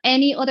you've got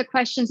any other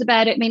questions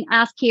about it,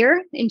 ask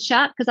here in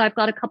chat, because I've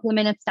got a couple of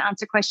minutes to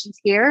answer questions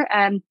here.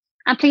 And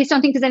please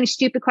don't think there's any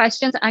stupid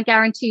questions. I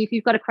guarantee you, if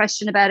you've got a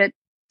question about it,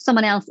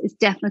 someone else is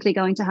definitely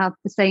going to have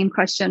the same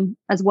question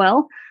as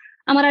well.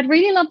 And what I'd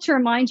really love to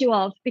remind you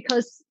of,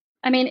 because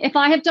if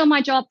I have done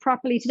my job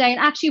properly today, and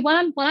actually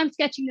while I'm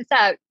sketching this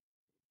out,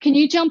 can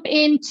you jump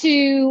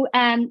into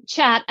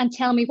chat and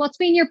tell me what's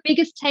been your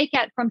biggest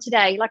takeout from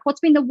today? Like, what's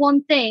been the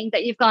one thing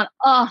that you've gone,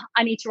 oh,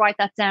 I need to write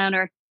that down,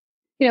 or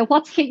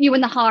what's hit you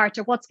in the heart,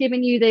 or what's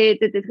given you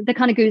the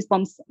kind of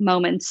goosebumps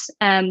moment?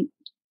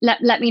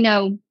 Let me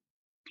know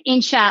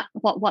in chat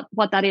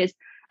what that is.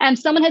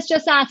 Someone has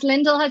just asked,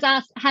 Lyndall has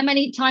asked, how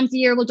many times a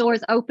year will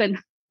doors open?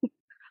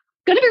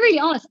 Going to be really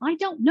honest, I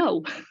don't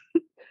know.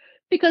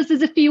 Because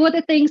there's a few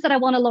other things that I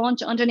want to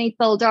launch underneath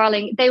Bold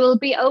Darling. They will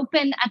be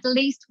open at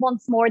least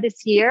once more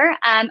this year,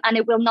 and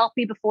it will not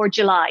be before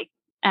July.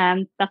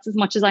 That's as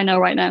much as I know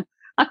right now.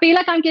 I feel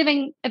like I'm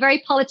giving a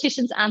very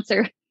politician's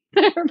answer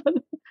there, but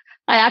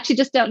I actually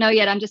just don't know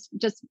yet. I'm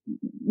just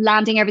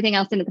landing everything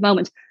else in at the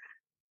moment.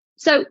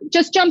 So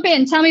just jump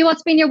in. Tell me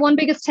what's been your one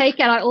biggest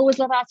takeout. I always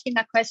love asking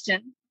that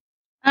question.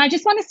 And I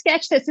just want to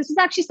sketch this. This is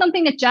actually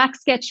something that Jack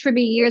sketched for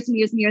me years and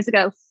years and years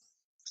ago.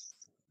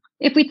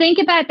 If we think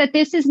about that,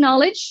 this is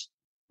knowledge.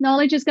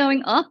 Knowledge is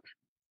going up.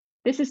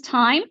 This is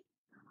time.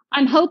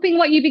 I'm hoping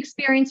what you've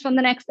experienced from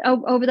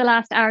over the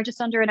last hour, just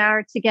under an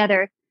hour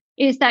together,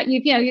 is that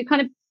you've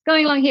kind of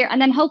going along here.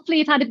 And then hopefully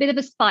you've had a bit of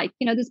a spike.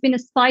 There's been a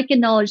spike in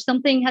knowledge.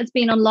 Something has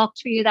been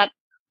unlocked for you that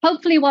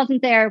hopefully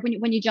wasn't there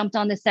when you jumped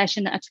on this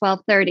session at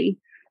 12:30.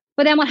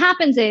 But then what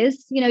happens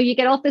is, you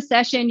get off the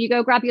session, you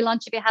go grab your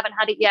lunch if you haven't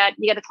had it yet,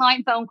 you get a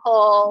client phone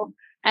call,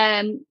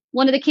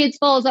 one of the kids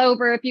falls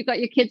over if you've got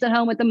your kids at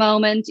home at the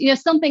moment,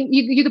 something,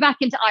 you go back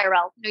into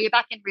IRL, you're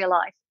back in real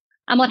life.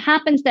 And what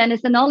happens then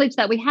is the knowledge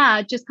that we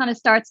had just kind of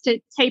starts to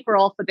taper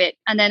off a bit.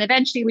 And then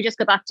eventually we just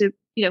go back to,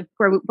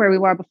 where we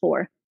were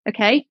before.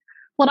 Okay.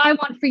 What I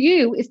want for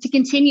you is to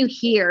continue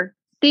here.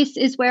 This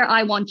is where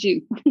I want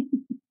you.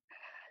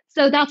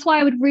 So that's why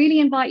I would really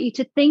invite you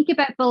to think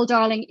about Bold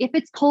Darling. If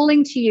it's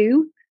calling to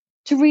you,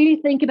 to really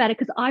think about it,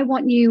 because I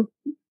want you,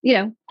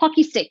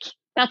 hockey stick.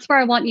 That's where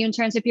I want you in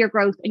terms of your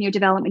growth and your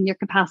development, your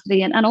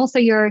capacity, and also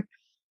your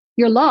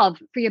love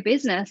for your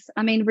business.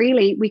 I mean,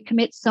 really, we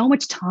commit so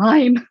much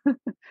time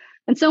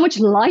and so much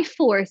life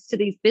force to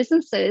these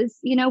businesses.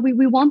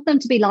 We want them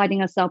to be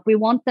lighting us up. We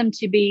want them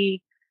to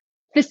be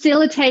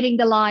facilitating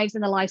the lives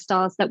and the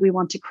lifestyles that we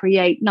want to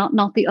create,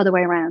 not the other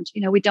way around.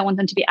 We don't want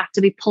them to be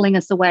actively pulling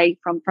us away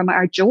from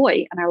our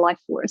joy and our life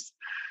force.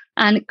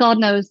 And God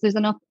knows there's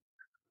enough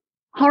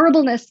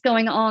horribleness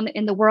going on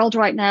in the world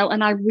right now.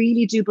 And I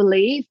really do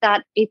believe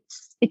that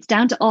it's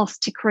down to us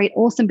to create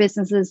awesome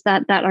businesses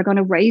that are going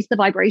to raise the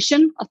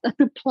vibration of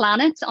the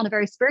planet on a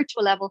very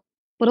spiritual level,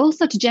 but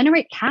also to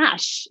generate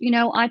cash.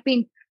 I've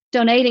been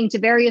donating to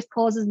various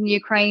causes in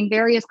Ukraine,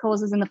 various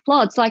causes in the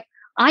floods. Like,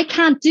 I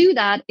can't do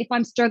that if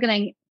I'm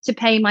struggling to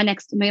pay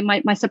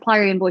my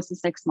supplier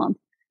invoices next month.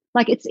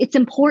 Like, it's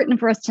important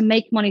for us to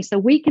make money so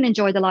we can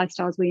enjoy the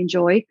lifestyles we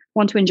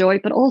want to enjoy,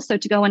 but also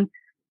to go and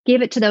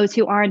give it to those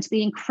who aren't,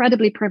 the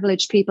incredibly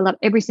privileged people that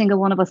every single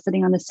one of us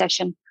sitting on this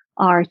session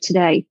are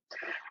today.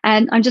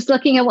 And I'm just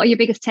looking at what your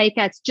biggest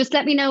takeouts. Just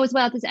let me know as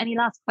well if there's any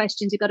last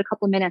questions. You've got a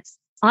couple of minutes.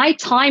 I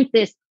timed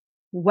this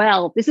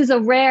well. This is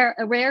a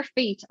rare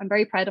feat. I'm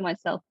very proud of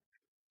myself.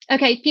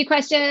 Okay, a few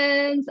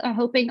questions. I'm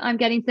hoping I'm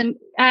getting some.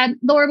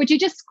 Laura, would you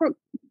just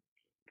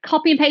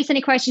copy and paste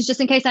any questions just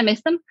in case I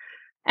miss them?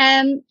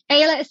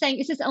 Ayla is saying,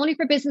 is this only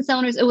for business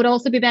owners? It would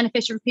also be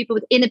beneficial for people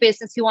within a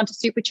business who want to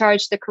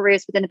supercharge their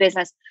careers within a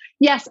business.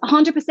 Yes,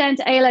 100%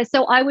 Ayla.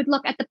 So I would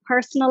look at the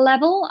personal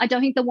level. I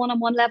don't think the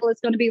one-on-one level is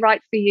going to be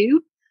right for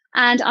you.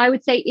 And I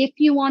would say if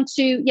you want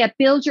to,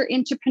 build your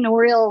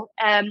entrepreneurial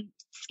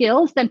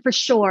skills, then for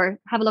sure,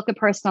 have a look at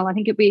personal. I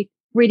think it'd be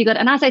really good.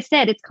 And as I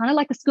said, it's kind of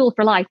like a school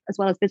for life as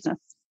well as business.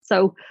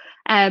 So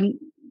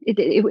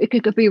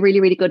it could be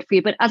really, really good for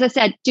you. But as I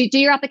said, do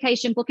your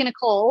application, book in a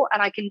call,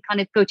 and I can kind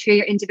of go through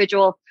your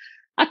individual.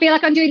 I feel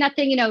like I'm doing that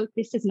thing,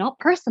 this is not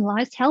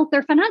personalized health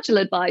or financial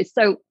advice.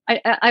 So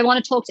I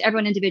want to talk to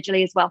everyone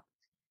individually as well.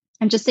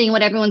 I'm just seeing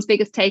what everyone's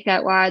biggest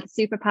takeout were.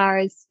 The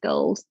superpowers,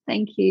 goals.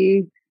 Thank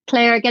you.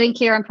 Claire, getting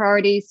clear on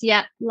priorities.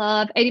 Yeah,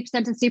 love.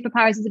 80% in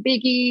superpowers is a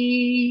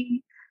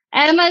biggie.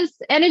 Emma's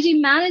energy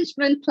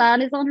management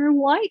plan is on her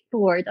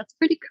whiteboard. That's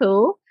pretty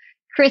cool.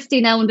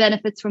 Christy, no one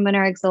benefits from when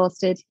they're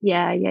exhausted.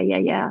 Yeah.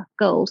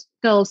 Goals.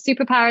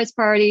 Superpowers,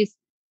 priorities.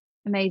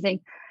 Amazing.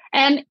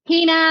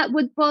 Pina,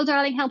 would Bold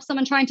Darling help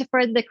someone trying to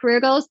further their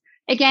career goals?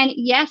 Again,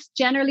 yes,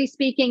 generally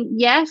speaking,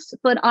 yes,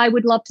 but I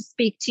would love to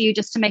speak to you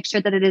just to make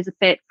sure that it is a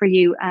fit for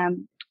you.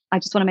 I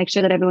just want to make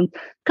sure that everyone's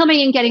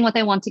coming and getting what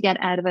they want to get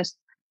out of it.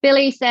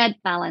 Billy said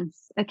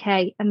balance.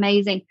 Okay,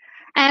 amazing.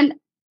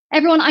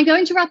 Everyone, I'm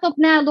going to wrap up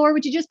now. Laura,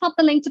 would you just pop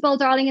the link to Bold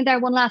Darling in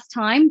there one last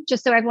time,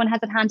 just so everyone has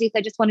it handy if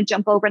they just want to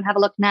jump over and have a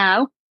look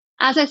now.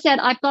 As I said,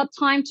 I've got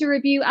time to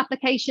review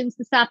applications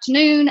this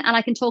afternoon, and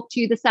I can talk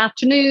to you this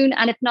afternoon.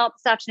 And if not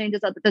this afternoon,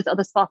 there's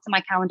other spots in my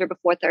calendar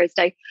before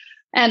Thursday.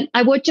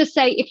 I would just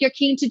say, if you're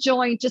keen to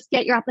join, just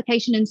get your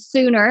application in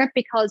sooner,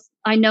 because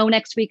I know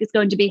next week is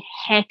going to be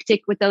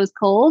hectic with those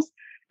calls.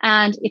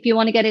 And if you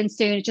want to get in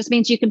soon, it just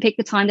means you can pick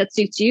the time that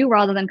suits you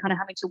rather than kind of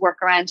having to work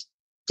around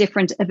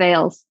different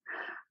avails.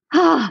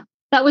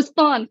 That was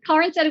fun.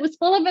 Karen said it was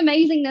full of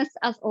amazingness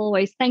as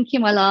always. Thank you,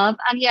 my love.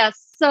 And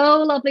yes,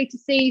 so lovely to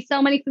see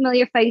so many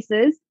familiar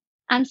faces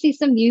and see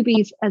some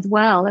newbies as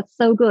well. That's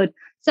so good.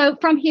 So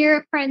from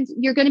here, friends,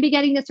 you're going to be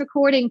getting this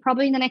recording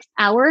probably in the next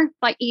hour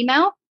by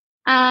email.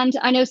 And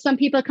I know some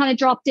people kind of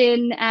dropped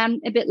in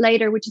a bit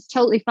later, which is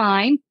totally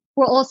fine.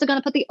 We're also going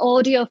to put the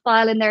audio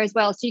file in there as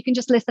well, so you can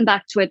just listen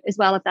back to it as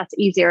well if that's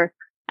easier.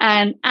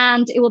 And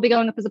it will be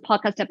going up as a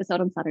podcast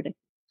episode on Saturday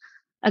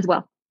as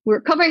well.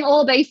 We're covering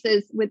all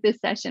bases with this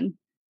session.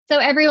 So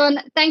everyone,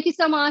 thank you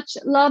so much.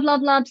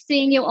 Love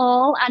seeing you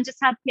all, and just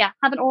have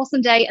an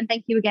awesome day. And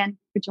thank you again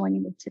for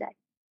joining me today.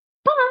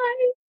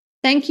 Bye.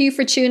 Thank you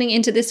for tuning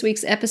into this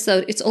week's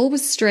episode. It's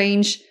always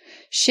strange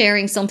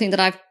sharing something that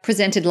I've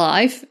presented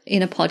live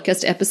in a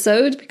podcast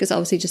episode, because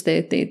obviously just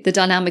the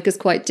dynamic is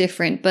quite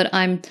different. But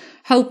I'm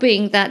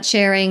hoping that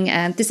sharing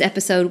this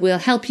episode will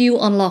help you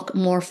unlock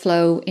more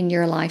flow in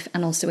your life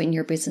and also in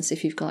your business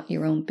if you've got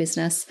your own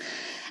business.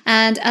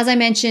 And as I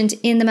mentioned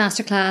in the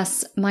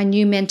masterclass, my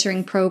new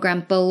mentoring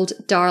program, Bold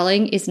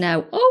Darling, is now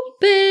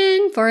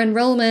open for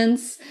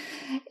enrollments.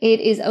 It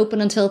is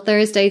open until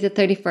Thursday, the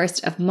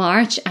 31st of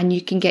March, and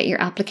you can get your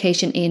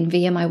application in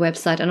via my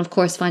website. And of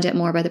course, find out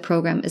more about the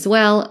program as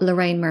well,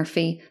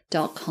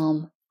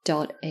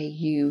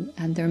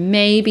 lorrainemurphy.com.au. And there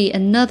may be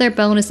another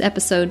bonus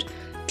episode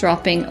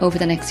dropping over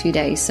the next few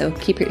days, so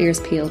keep your ears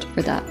peeled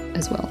for that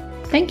as well.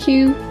 Thank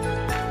you.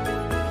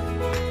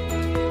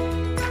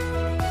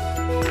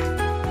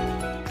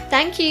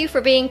 Thank you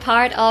for being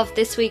part of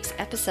this week's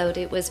episode.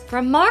 It was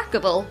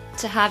remarkable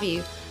to have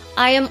you.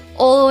 I am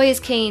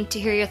always keen to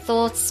hear your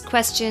thoughts,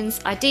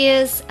 questions,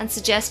 ideas, and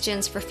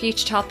suggestions for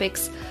future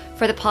topics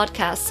for the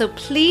podcast. So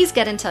please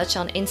get in touch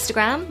on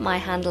Instagram. My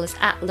handle is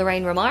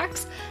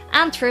 @LorraineRemarks,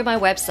 and through my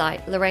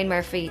website,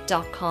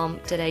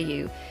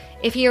 lorrainemurphy.com.au.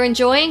 If you're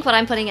enjoying what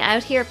I'm putting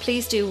out here,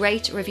 please do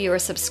rate, review, or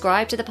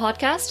subscribe to the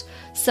podcast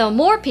so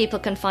more people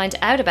can find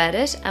out about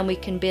it and we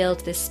can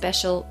build this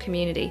special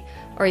community.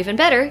 Or even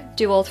better,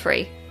 do all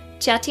three.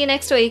 Chat to you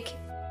next week.